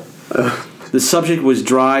painful. The subject was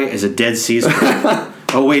dry as a Dead Sea Scroll.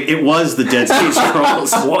 Oh wait, it was the Dead Sea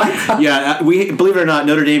Scrolls. What? Yeah, we believe it or not,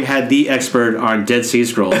 Notre Dame had the expert on Dead Sea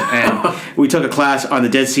Scrolls, and we took a class on the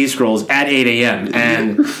Dead Sea Scrolls at 8 a.m.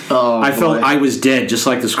 and I felt I was dead, just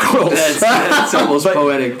like the scrolls. That's almost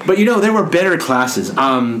poetic. But there were better classes,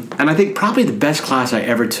 and I think probably the best class I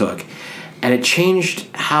ever took, and it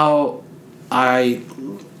changed how I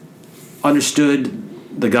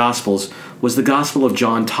understood the Gospels, was the Gospel of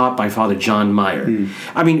John taught by Father John Meyer.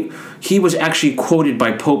 I mean, he was actually quoted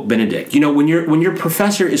by Pope Benedict. When your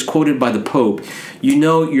professor is quoted by the Pope,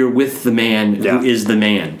 you're with the man who is the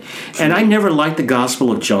man. And I never liked the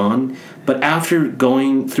Gospel of John, but after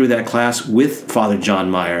going through that class with Father John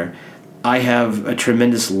Meyer, I have a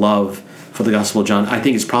tremendous love for the Gospel of John. I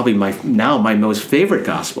think it's probably my most favorite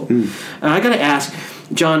Gospel. And I got to ask,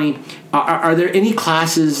 Johnny, are there any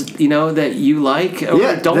classes that you like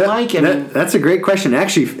or don't like? That's a great question.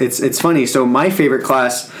 Actually, it's funny. So my favorite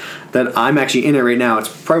class that I'm actually in it right now, it's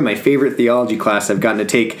probably my favorite theology class I've gotten to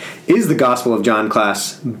take, is the Gospel of John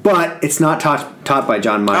class, but it's not taught by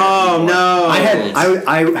John Meyer. Oh, anymore. No!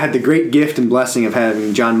 I had the great gift and blessing of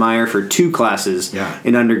having John Meyer for 2 classes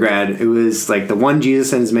in undergrad. It was like the One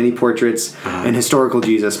Jesus and His Many Portraits and Historical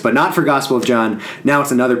Jesus, but not for Gospel of John. Now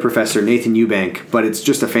it's another professor, Nathan Eubank, but it's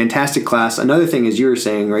just a fantastic class. Another thing, as you were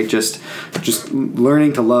saying, right, just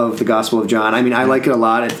learning to love the Gospel of John. I mean, I like it a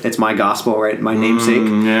lot. It's my gospel, right, my namesake.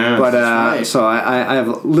 But right. So I have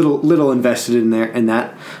a little invested in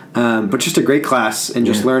that. But just a great class and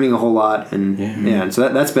just learning a whole lot, and and so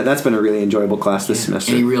that's been a really enjoyable class this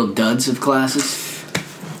semester. Any real duds of classes?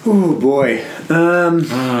 Oh boy,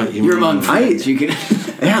 you're among friends. You can.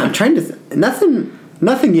 I'm trying to.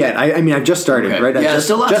 Nothing yet. I mean, I've just started, right? I just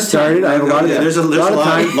started. I have a lot of time. There's a lot of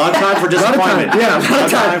time. A lot of time for disappointment. A lot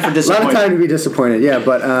of time for disappointment. A lot of time to be disappointed. Yeah,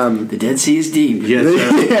 but the Dead Sea is deep.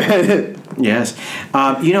 Yes. Sir. Yes.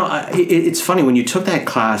 It's funny when you took that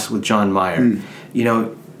class with John Meyer.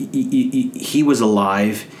 He was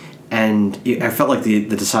alive, and I felt like the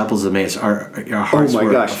disciples of Emmaus, our hearts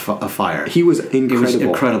were afire. He was incredible. It was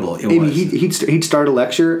incredible. He'd start a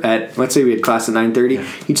lecture at, let's say we had class at 9:30. Yeah.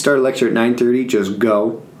 He'd start a lecture at 9:30, just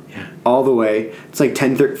go all the way. It's like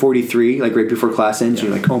 10:43, like right before class ends. And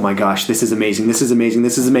you're like, oh my gosh, this is amazing. This is amazing.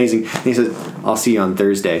 This is amazing. And he says, I'll see you on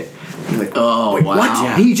Thursday. You're like, oh wow! What?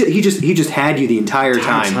 Yeah. He just had you the entire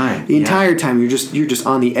time. The entire time you're just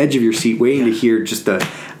on the edge of your seat, waiting to hear just the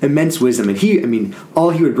immense wisdom. And all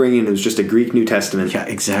he would bring in was just a Greek New Testament. Yeah,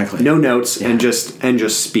 exactly. No notes and just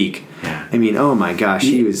speak. Yeah. I mean, oh my gosh,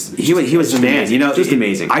 he was the man. Just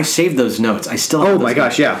amazing. I saved those notes. I still have my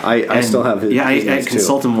gosh, yeah. I still have his. Yeah, his I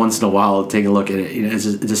consult him once in a while, take a look at it. It's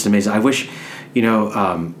just amazing. I wish.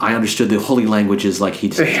 I understood the holy languages like he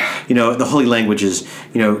did. The holy languages,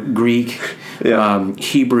 Greek,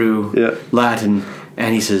 Hebrew, Latin,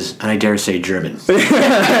 and he says, and I dare say German. But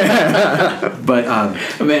a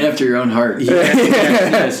man after your own heart.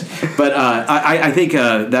 Yes. But I think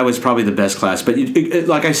that was probably the best class. But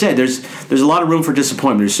like I said, there's a lot of room for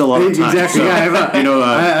disappointment. There's still a lot of time. Exactly. So,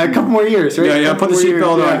 a couple more years, right? Yeah. Put the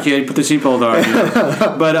seatbelt on, kid. Put the seatbelt on.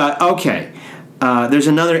 But okay. There's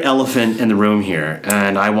another elephant in the room here,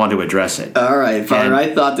 and I want to address it. All right, Father,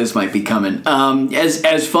 I thought this might be coming.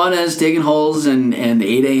 As fun as digging holes and the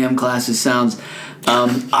 8 a.m. classes sounds,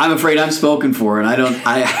 I'm afraid I'm spoken for, and I don't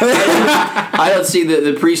see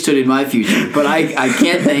the priesthood in my future. But I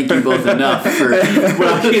can't thank you both enough for the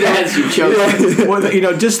heads you've chosen.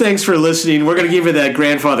 Well, just thanks for listening. We're going to give you that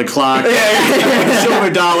grandfather clock,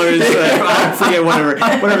 silver dollars. I forget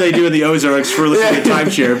whatever they do in the Ozarks for listening to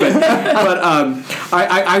timeshare. But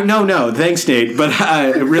I no, thanks, Nate. But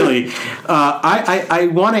really, I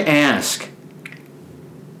want to ask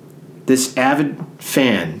this avid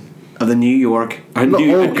fan of the New England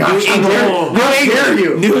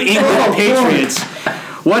Patriots,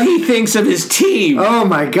 what he thinks of his team. Oh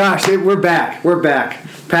my gosh, we're back.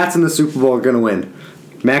 Pats in the Super Bowl are going to win.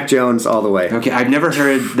 Mac Jones all the way. Okay, I've never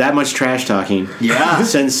heard that much trash talking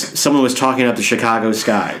since someone was talking up the Chicago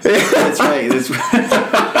Sky. That's right.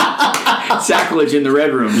 Sacrilege in the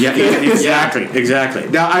Red Room. Yeah, exactly.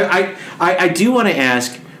 Now, I do want to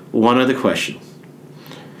ask one other question.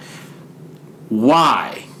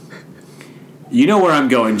 Why? You know where I'm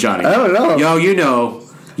going, Johnny. I don't know. Yo, you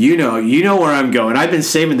know where I'm going. I've been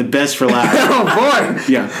saving the best for last. Oh boy.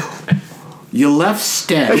 Yeah. You left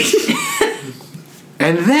Stead.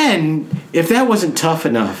 And then, if that wasn't tough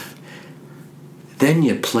enough, then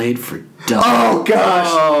you played for Dunn. Oh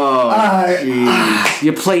gosh.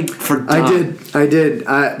 You played for Dunn. I did.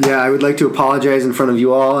 I would like to apologize in front of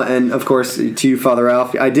you all, and of course to you, Father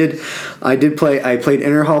Ralph. I played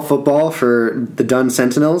inter-hall football for the Dunn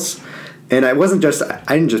Sentinels. And I was the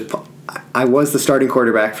starting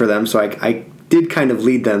quarterback for them, so I did kind of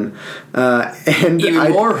lead them. And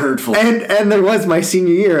even more hurtful. And there was my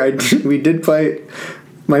senior year. We did play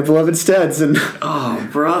my beloved Steads, and oh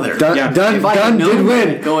brother, Dunn did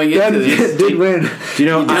win. Going into this, did win.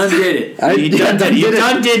 Dunn did it.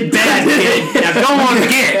 Dunn did bad, kid. Now go on,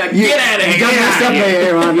 get out of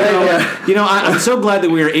here. I'm so glad that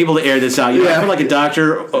we were able to air this out. I feel like a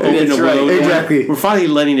doctor opening a wound. Exactly. We're finally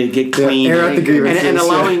letting it get clean. Air out the grievances. And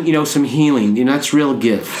allowing some healing. That's real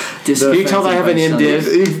gift. Do you tell that I have an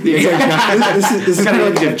MDiv? This is kind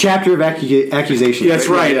of like a chapter of accusation. That's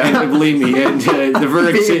right. And believe me, and the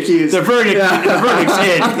verdict. The verdict's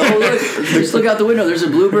in. Oh, look, just look out the window. There's a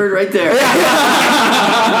bluebird right there.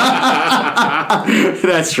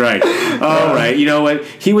 That's right. All right. You know what?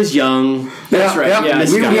 He was young. That's right. Yeah,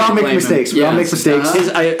 we all make blame him. mistakes. We all make Yes. mistakes.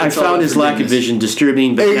 Uh-huh. I found his lack of vision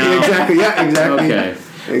disturbing, but now... Exactly. Yeah. Exactly. Okay.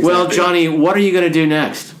 Exactly. Well, Johnny, what are you going to do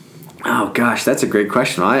next? Oh gosh, that's a great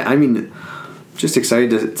question. I mean, just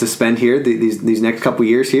excited to spend here these next couple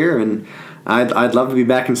years here, and I'd love to be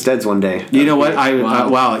back in Steads one day. You know what?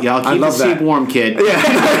 Wow. Yeah, I'll keep the seat warm, kid. Yeah,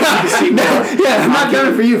 yeah, I'm not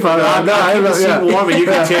coming for you, Father. I'll keep the seat warm, and you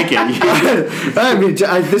can take it.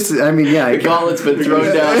 The gauntlet's been thrown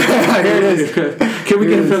down. Here it is. Can we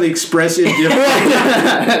get it from the Express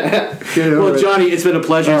Well, Johnny, it's been a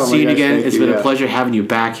pleasure seeing you again. It's been a pleasure having you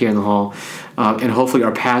back here in the hall. And hopefully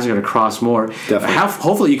our paths are going to cross more. Definitely.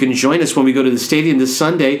 Hopefully you can join us when we go to the stadium this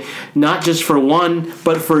Sunday, not just for one,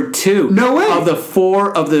 but for two. No way. Of the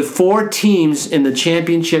four teams in the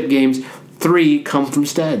championship games, 3 come from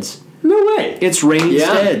Steads. No way. It's raining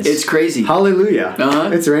Steads. It's crazy. Hallelujah. Uh-huh.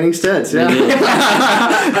 It's raining Steads. Yeah.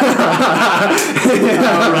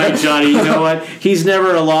 All right, Johnny. You know what? He's never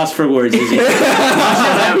at a loss for words, is he?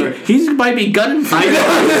 He might be gunning for you.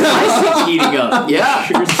 My seat's heating up. Yeah.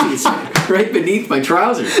 It's right beneath my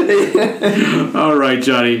trousers. All right,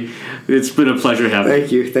 Johnny. It's been a pleasure having you.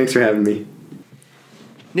 Thank you. Thanks for having me.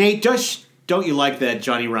 Nate, don't you like that,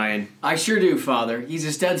 Johnny Ryan? I sure do, Father. He's a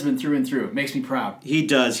Steadsman through and through. Makes me proud. He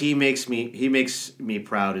does. He makes me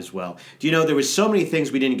proud as well. Do you know there was so many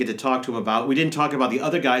things we didn't get to talk to him about? We didn't talk about the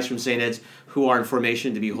other guys from St. Ed's who are in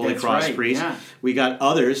formation to be Holy That's Cross right, priests. yeah. We got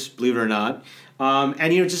others, believe it or not.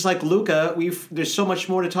 And just like Luca, there's so much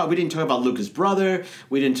more to talk. We didn't talk about Luca's brother.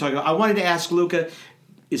 I wanted to ask Luca,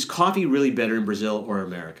 is coffee really better in Brazil or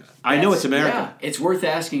America? I know it's America. Yeah, it's worth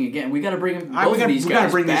asking again. We got to bring him. We got to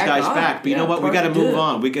bring these guys back. But you know what? We got to move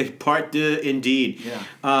on. We got part deux indeed.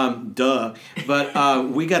 Yeah. Duh. But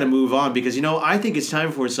we got to move on because I think it's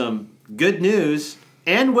time for some good news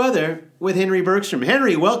and weather with Henry Bergstrom.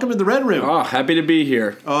 Henry, welcome to the Red Room. Oh, happy to be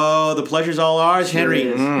here. Oh, the pleasure's all ours, Henry.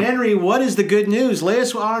 is. Henry, what is the good news? Lay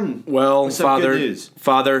us on. Well, with some good news.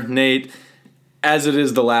 Father Nate, as it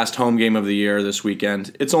is the last home game of the year this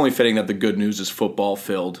weekend, it's only fitting that the good news is football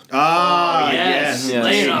filled. Yes.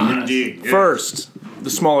 Lay it on. Indeed. First, the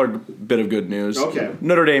smaller bit of good news. Okay.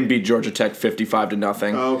 Notre Dame beat Georgia Tech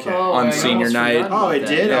 55-0 Okay. on I senior almost night. forgot about It that.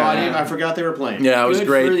 did? Yeah. I forgot they were playing. Yeah, it was Good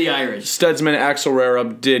great. for the Irish. Steadsman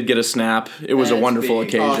Axelrera did get a snap. It was a That's wonderful big.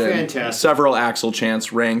 occasion. Oh, fantastic. Several Axel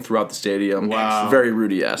chants rang throughout the stadium. Wow. Very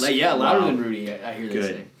Rudy-esque. Yeah, louder than Rudy, I hear they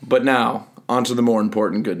Good. say. But now, on to the more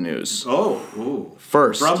important good news. Oh, ooh.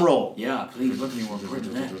 First, Drum roll. Yeah, please, look at me more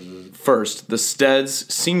important than that. the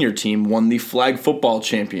Steads senior team won the flag football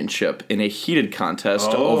championship in a heated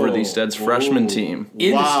contest over the Steads freshman team.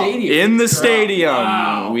 In the stadium. In the stadium,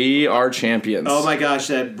 Wow. we are champions. Oh my gosh,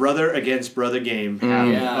 that brother against brother game.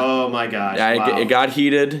 Yeah. Oh my gosh. Yeah, wow. it got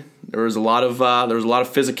heated. There was a lot of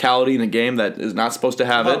physicality in a game that is not supposed to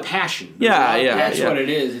have it. Passion. Yeah. That's what it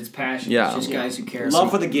is. It's passion. Yeah. It's just guys who care.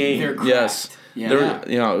 Love for the game. Their craft. Yes. Yeah.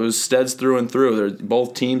 It was Steads through and through.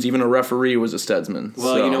 Both teams, even a referee was a Steadsman.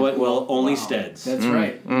 Well, so. you know what? Well, only Steads. That's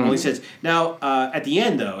right. Only Steads. Now, at the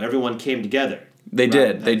end, though, everyone came together. They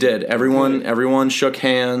did. They did. Everyone Good. everyone shook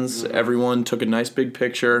hands. Everyone took a nice big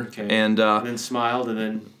picture, Okay. and then smiled, and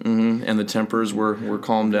then and the tempers were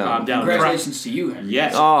calmed down. calmed down. Congratulations to you, Henry.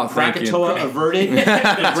 Yes. Oh, thank you. Krakatoa averted.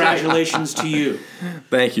 Congratulations to you.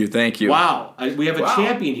 Thank you. Wow. We have a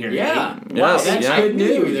champion here. Yeah. Nate. Wow, Yes, that's yeah. good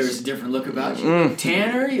news. There was a different look about you.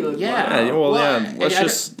 Tanner, you look Yeah. Yeah, well, Well, yeah.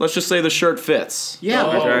 Let's just say the shirt fits. Yeah.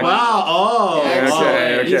 Oh, okay. Wow. Oh.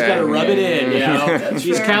 Okay, He's got to okay. rub it in. Yeah, that's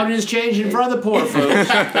He's fair. counting his change in front of the poor folks.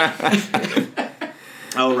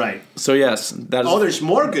 Oh, right. So yes, that is. Oh, there's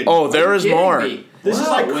more good. Oh, there is Kidding more. me. This is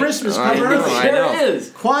Wow, like wait. Christmas I come know, early. I There know. it is.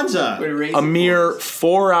 Way to Kwanzaa. raise A the mere boys.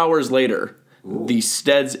 4 hours later, the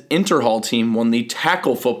Steads Interhall team won the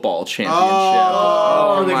tackle football championship.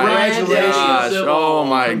 Oh, my congratulations. gosh! Oh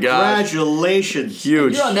my gosh! Congratulations.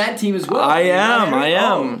 Huge. You're on that team as well. I You got am. Henry?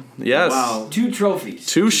 I am. Yes. Wow. 2 trophies.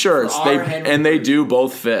 2 shirts. For They our Henry and they do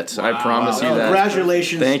both fit. I promise Wow. you that.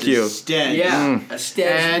 Congratulations Thank to you. Stead. Yeah. A steady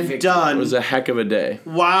And victory. done. It was a heck of a day.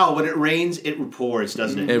 Wow, when it rains, it pours,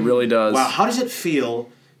 doesn't it? It really does. Wow, how does it feel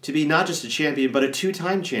to be not just a champion, but a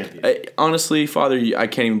 2-time champion? Honestly, Father, I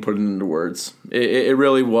can't even put it into words. It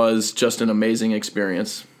really was just an amazing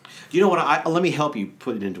experience. You know what? Let me help you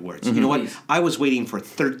put it into words. You know what? Please. I was waiting for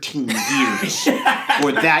 13 years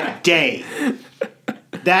for that day.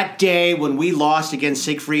 That day when we lost against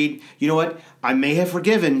Siegfried, you know what? I may have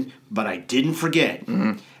forgiven, but I didn't forget.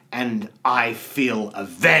 And I feel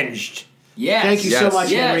avenged Yes. Thank you so Yes.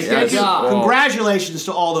 much, Yes. Henry. Good Thank you. job. Congratulations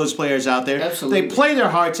to all those players out there. Absolutely. They played their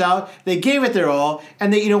hearts out. They gave it their all,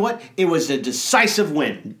 and you know what? It was a decisive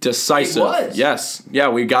win. Decisive. It was. Yes. Yeah,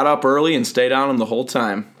 we got up early and stayed on them the whole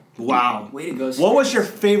time. Wow. Way to go, What was Steds. your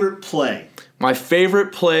favorite play? My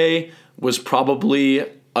favorite play was probably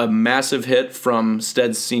a massive hit from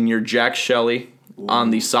Stead's senior Jack Shelley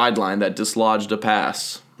on the sideline that dislodged a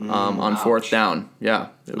pass on fourth down. Yeah.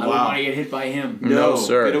 It I was- don't want to get hit by him. No,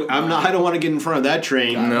 sir. I don't want to get in front of that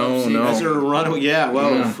train. No, no. As a runaway, yeah.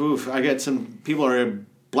 Well, oof, I got some people are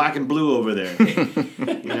black and blue over there.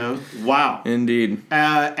 You know, wow. Indeed.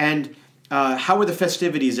 And how were the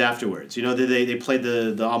festivities afterwards? You know, did they played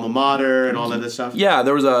the alma mater and all that other stuff? Yeah,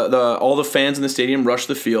 there was all the fans in the stadium rushed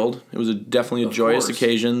the field. It was definitely a joyous course.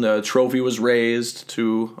 occasion. The trophy was raised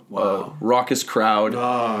to a raucous crowd.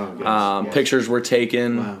 Oh, goodness, yes. Pictures were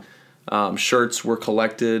taken. Wow. Shirts were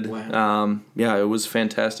collected. Wow. Yeah, it was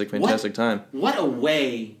fantastic time. What a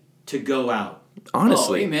way to go out.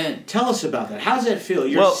 Honestly. Oh, amen. Tell us about that. How does that feel?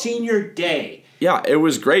 Your Well- senior day. Yeah, it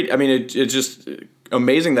was great. I mean, it just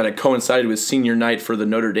amazing that it coincided with senior night for the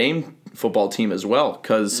Notre Dame football team as well,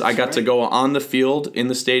 because I got to go on the field in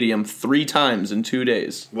the stadium 3 times in 2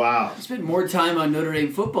 days. Wow. I spent more time on Notre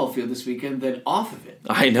Dame football field this weekend than off of it.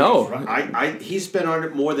 I know. He's been on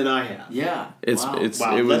it more than I have. Yeah. It's wow. it's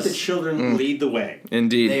Wow. it Let was the children lead the way.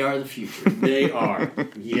 indeed. They are the future. They are.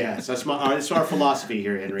 Yes, that's our philosophy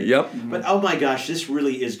here, Henry. Yep. But oh my gosh, this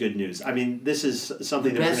really is good news. I mean, this is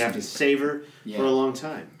something that we're going to have to savor for a long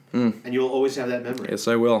time. And you'll always have that memory. Yes,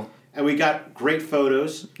 I will. And we got great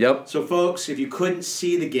photos. Yep. So, folks, if you couldn't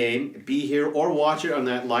see the game, be here or watch it on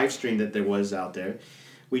that live stream that there was out there.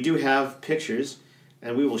 We do have pictures,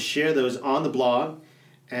 and we will share those on the blog,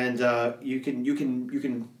 and you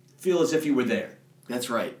can feel as if you were there. That's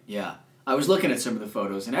right, yeah. I was looking at some of the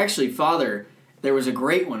photos, and actually, Father, there was a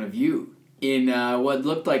great one of you in what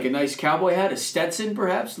looked like a nice cowboy hat, a Stetson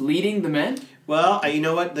perhaps, leading the men. Well, you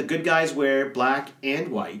know what? The good guys wear black and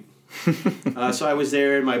white. So I was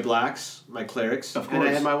there in my blacks, my clerics, Of and I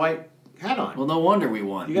course. had my white hat on. Well, no wonder we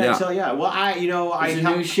won. You gotta Yeah. tell, yeah. Well, I There's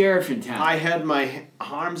a new sheriff in town. I had my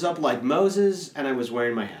arms up like Moses, and I was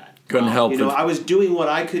wearing my hat. Couldn't help You know, it. I was doing what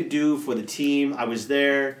I could do for the team. I was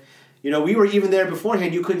there. You know, we were even there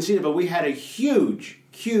beforehand. You couldn't see it, but we had a huge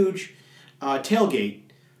tailgate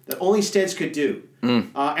that only Steds could do.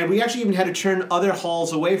 And we actually even had to turn other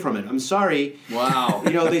halls away from it. I'm sorry. Wow.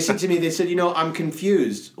 You know, they said to me, I'm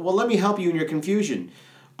confused. Well, let me help you in your confusion.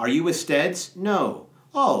 Are you with Steds? No.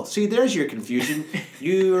 Oh, see, there's your confusion.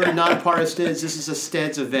 You're not a part of Steds. This is a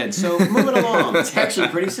Steds event. So move it along. It's actually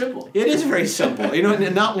pretty simple. It is very simple. You know,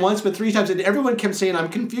 and not once, but 3 times. And everyone kept saying, I'm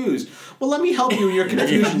confused. Well, let me help you in your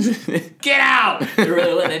confusion. Get out! They're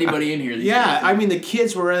really letting anybody in here. these Yeah, days. I mean, the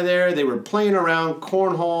kids were there. They were playing around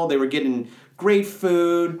cornhole. They were getting great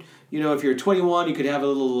food. You know, if you're 21, you could have a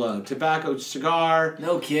little tobacco cigar.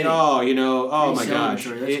 No kidding. Oh, you know, oh my Pretty gosh.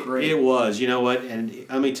 celebratory. That's great. It was. You know what? And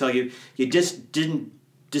let me tell you, you just didn't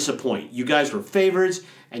disappoint. You guys were favorites,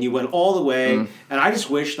 and you went all the way. And I just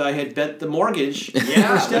wish that I had bet the mortgage Yeah,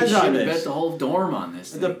 for we Steds should on have this. bet the whole dorm on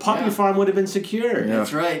this. The thing. puppy Yeah. farm would have been secure.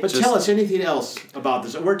 That's right. But tell us anything else about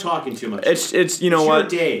this. We're talking too much. It's you know It's your what?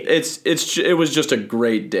 day. It was just a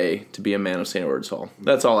great day to be a man of St. Edward's Hall.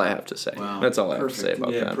 That's all I have to say. Wow. That's all I have to say Perfect.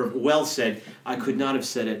 about Yeah, that. well said. I could not have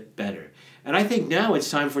said it better. And I think now it's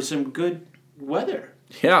time for some good weather.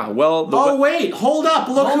 Yeah, well, Oh, wait. Hold up.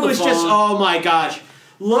 Look Hold who the is just... phone. Oh, my gosh.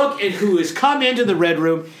 Look at who has come into the Red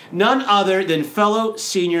Room. None other than fellow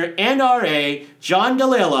senior and RA, John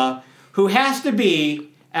DeLilla, who has to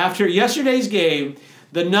be, after yesterday's game,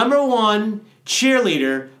 the #1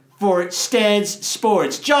 cheerleader for Steds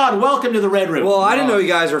Sports. John, welcome to the Red Room. Well, I didn't know you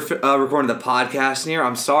guys were recording the podcast in here.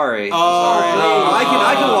 I'm sorry. Oh, I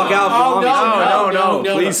can walk out if you want me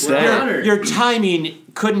to. no, please stay. Your timing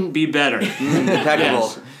couldn't be better.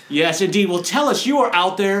 Impeccable. Yes, indeed. Well, tell us, you were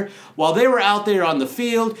out there, while they were out there on the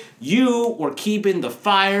field, you were keeping the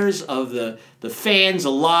fires of the fans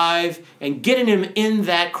alive and getting them in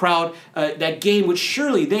that crowd, that game, which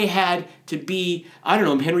surely they had to be, I don't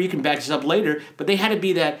know, Henry, you can back this up later, but they had to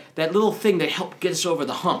be that little thing that helped get us over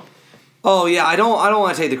the hump. Oh yeah, I don't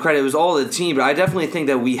want to take the credit. It was all the team, but I definitely think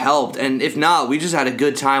that we helped. And if not, we just had a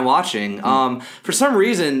good time watching. For some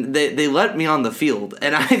reason, they let me on the field,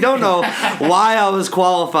 and I don't know why I was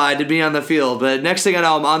qualified to be on the field. But next thing I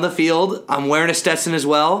know, I'm on the field. I'm wearing a Stetson as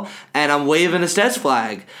well, and I'm waving a Stets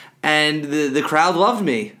flag. and the crowd loved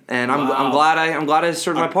me, and I'm glad I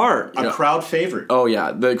served my part. A crowd favorite. Oh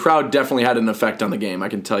yeah, the crowd definitely had an effect on the game. I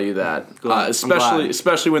can tell you that. I'm glad.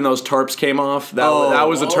 Especially when those tarps came off. That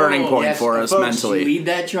was a turning point yes. for us Folks, mentally. You lead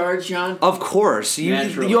that charge, John? Of course,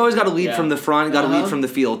 Naturally. you always got to lead Yeah. from the front, got to Uh-huh. lead from the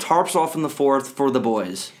field. Tarps off in the fourth for the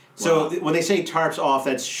boys. So when they say tarps off,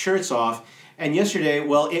 that's shirts off. And yesterday,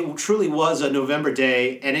 well, it truly was a November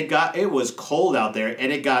day, and it was cold out there,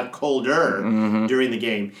 and it got colder during the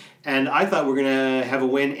game. And I thought we were gonna have a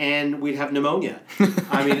win, and we'd have pneumonia.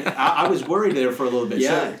 I mean, I was worried there for a little bit.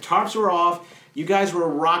 Yeah. So tarps were off. You guys were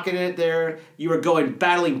rocking it there. You were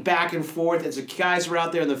battling back and forth as the guys were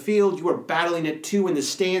out there in the field. You were battling it too in the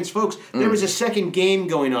stands, folks. There was a second game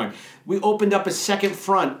going on. We opened up a second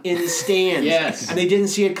front in the stands. Yes. And they didn't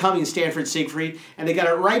see it coming, Stanford Siegfried, and they got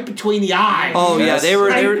it right between the eyes. Oh yeah, they were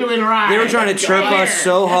Right between the eyes. they were trying to trip There. us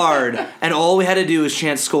so hard, and all we had to do was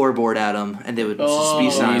chant scoreboard at them, and they would just be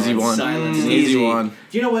silent. Easy one. Silence. Easy one.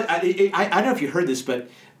 Do you know what? I don't know if you heard this, but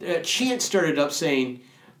chant started up saying,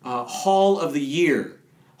 Hall of the Year.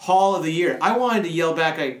 Hall of the Year. I wanted to yell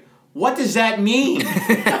back, like, what does that mean?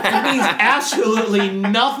 It means absolutely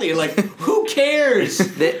nothing. Like, who cares?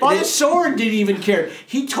 Father Soren didn't even care.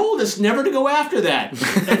 He told us never to go after that.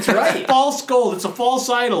 That's right. False goal. It's a false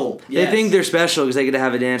idol. They think they're special because they get to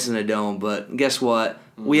have a dance in a dome, but guess what?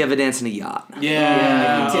 We have a dance in a yacht.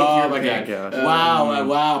 Yeah, you take oh your my pick. God. Wow.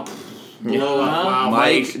 Wow. You know, wow.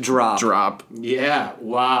 Mic drop. Drop. Yeah,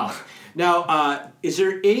 wow. Now, is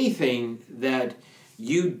there anything that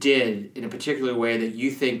you did in a particular way that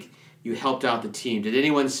you think you helped out the team? Did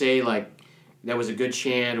anyone say, like, that was a good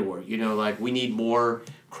chant, or, like, we need more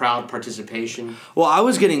crowd participation? Well, I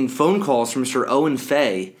was getting phone calls from Mr. Owen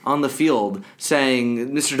Fay on the field saying,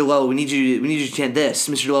 "Mr. DeLello, we need you to chant this.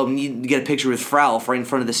 Mr. DeLello, we need to get a picture with Fralf right in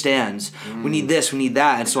front of the stands. We need this, we need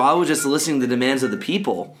that." And so I was just listening to the demands of the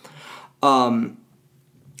people.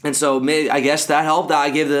 And so I guess that helped. I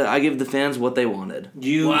gave the fans what they wanted.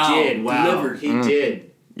 You Wow, did. Wow. delivered. He did.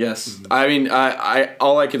 Yes. I mean, I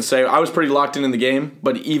all I can say, I was pretty locked in the game,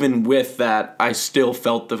 but even with that, I still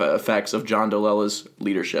felt the effects of John Dolella's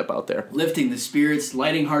leadership out there. Lifting the spirits,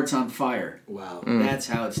 lighting hearts on fire. Wow. That's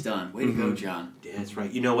how it's done. Way to go, John. Yeah, that's right.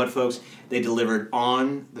 You know what, folks? They delivered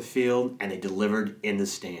on the field, and they delivered in the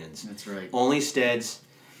stands. That's right. Only Steads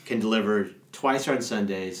can deliver twice on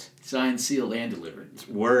Sundays. Signed, sealed, and delivered.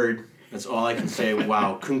 Word. That's all I can say.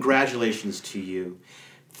 Wow. Congratulations to you.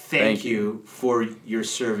 Thank you for your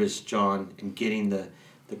service, John, in getting the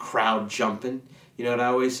crowd jumping. You know what I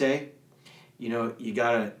always say? You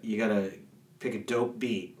gotta pick a dope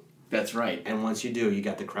beat. That's right. And once you do, you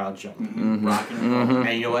got the crowd jumping. Mm-hmm. Rocking and rolling.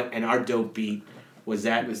 And you know what? And our dope beat was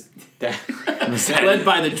that. Led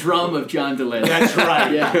by the drum of John DeLello. That's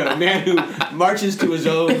right. Yeah. A man who marches to his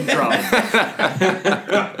own drum.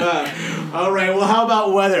 All right. Well, how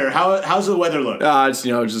about weather? How's the weather look? It's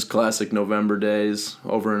just classic November days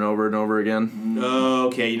over and over and over again.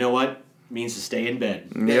 Okay. You know what? Means to stay in bed.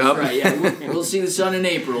 That's right. Yeah, we'll see the sun in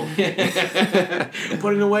April.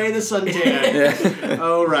 Putting away the suntan.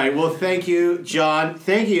 All right. Well, thank you, John.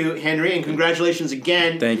 Thank you, Henry, and congratulations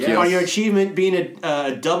again Thank you. on your achievement being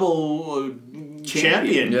a double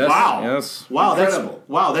champion. Yes, Wow. yes. Wow. Incredible.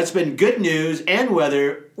 That's been good news and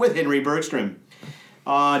weather with Henry Bergstrom.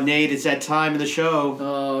 Nate, it's that time of the show.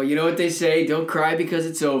 Oh, you know what they say? Don't cry because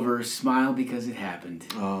it's over. Smile because it happened.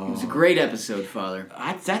 Oh. It was a great episode, Father.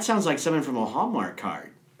 That sounds like something from a Hallmark card.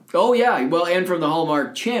 Oh, yeah. Well, and from the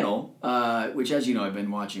Hallmark Channel, which, as you know, I've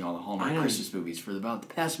been watching all the I Hallmark know. Christmas movies for about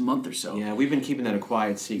the past month or so. Yeah, we've been keeping that a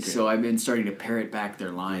quiet secret. So I've been starting to parrot back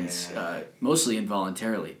their lines, mostly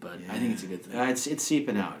involuntarily, but I think it's a good thing. It's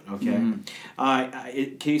seeping out. Okay.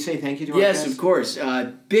 Can you say thank you to our Yes, guests? of course.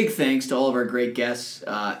 Big thanks to all of our great guests.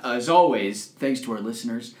 As always, thanks to our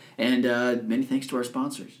listeners, and many thanks to our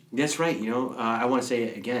sponsors. That's right. I want to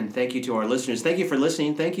say again, thank you to our listeners. Thank you for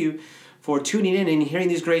listening. Thank you for tuning in and hearing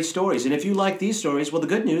these great stories. And if you like these stories, well, the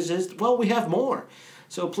good news is, well, we have more.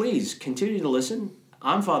 So please continue to listen.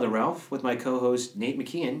 I'm Father Ralph with my co-host Nate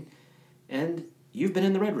McKeon, and you've been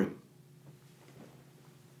in the Red Room.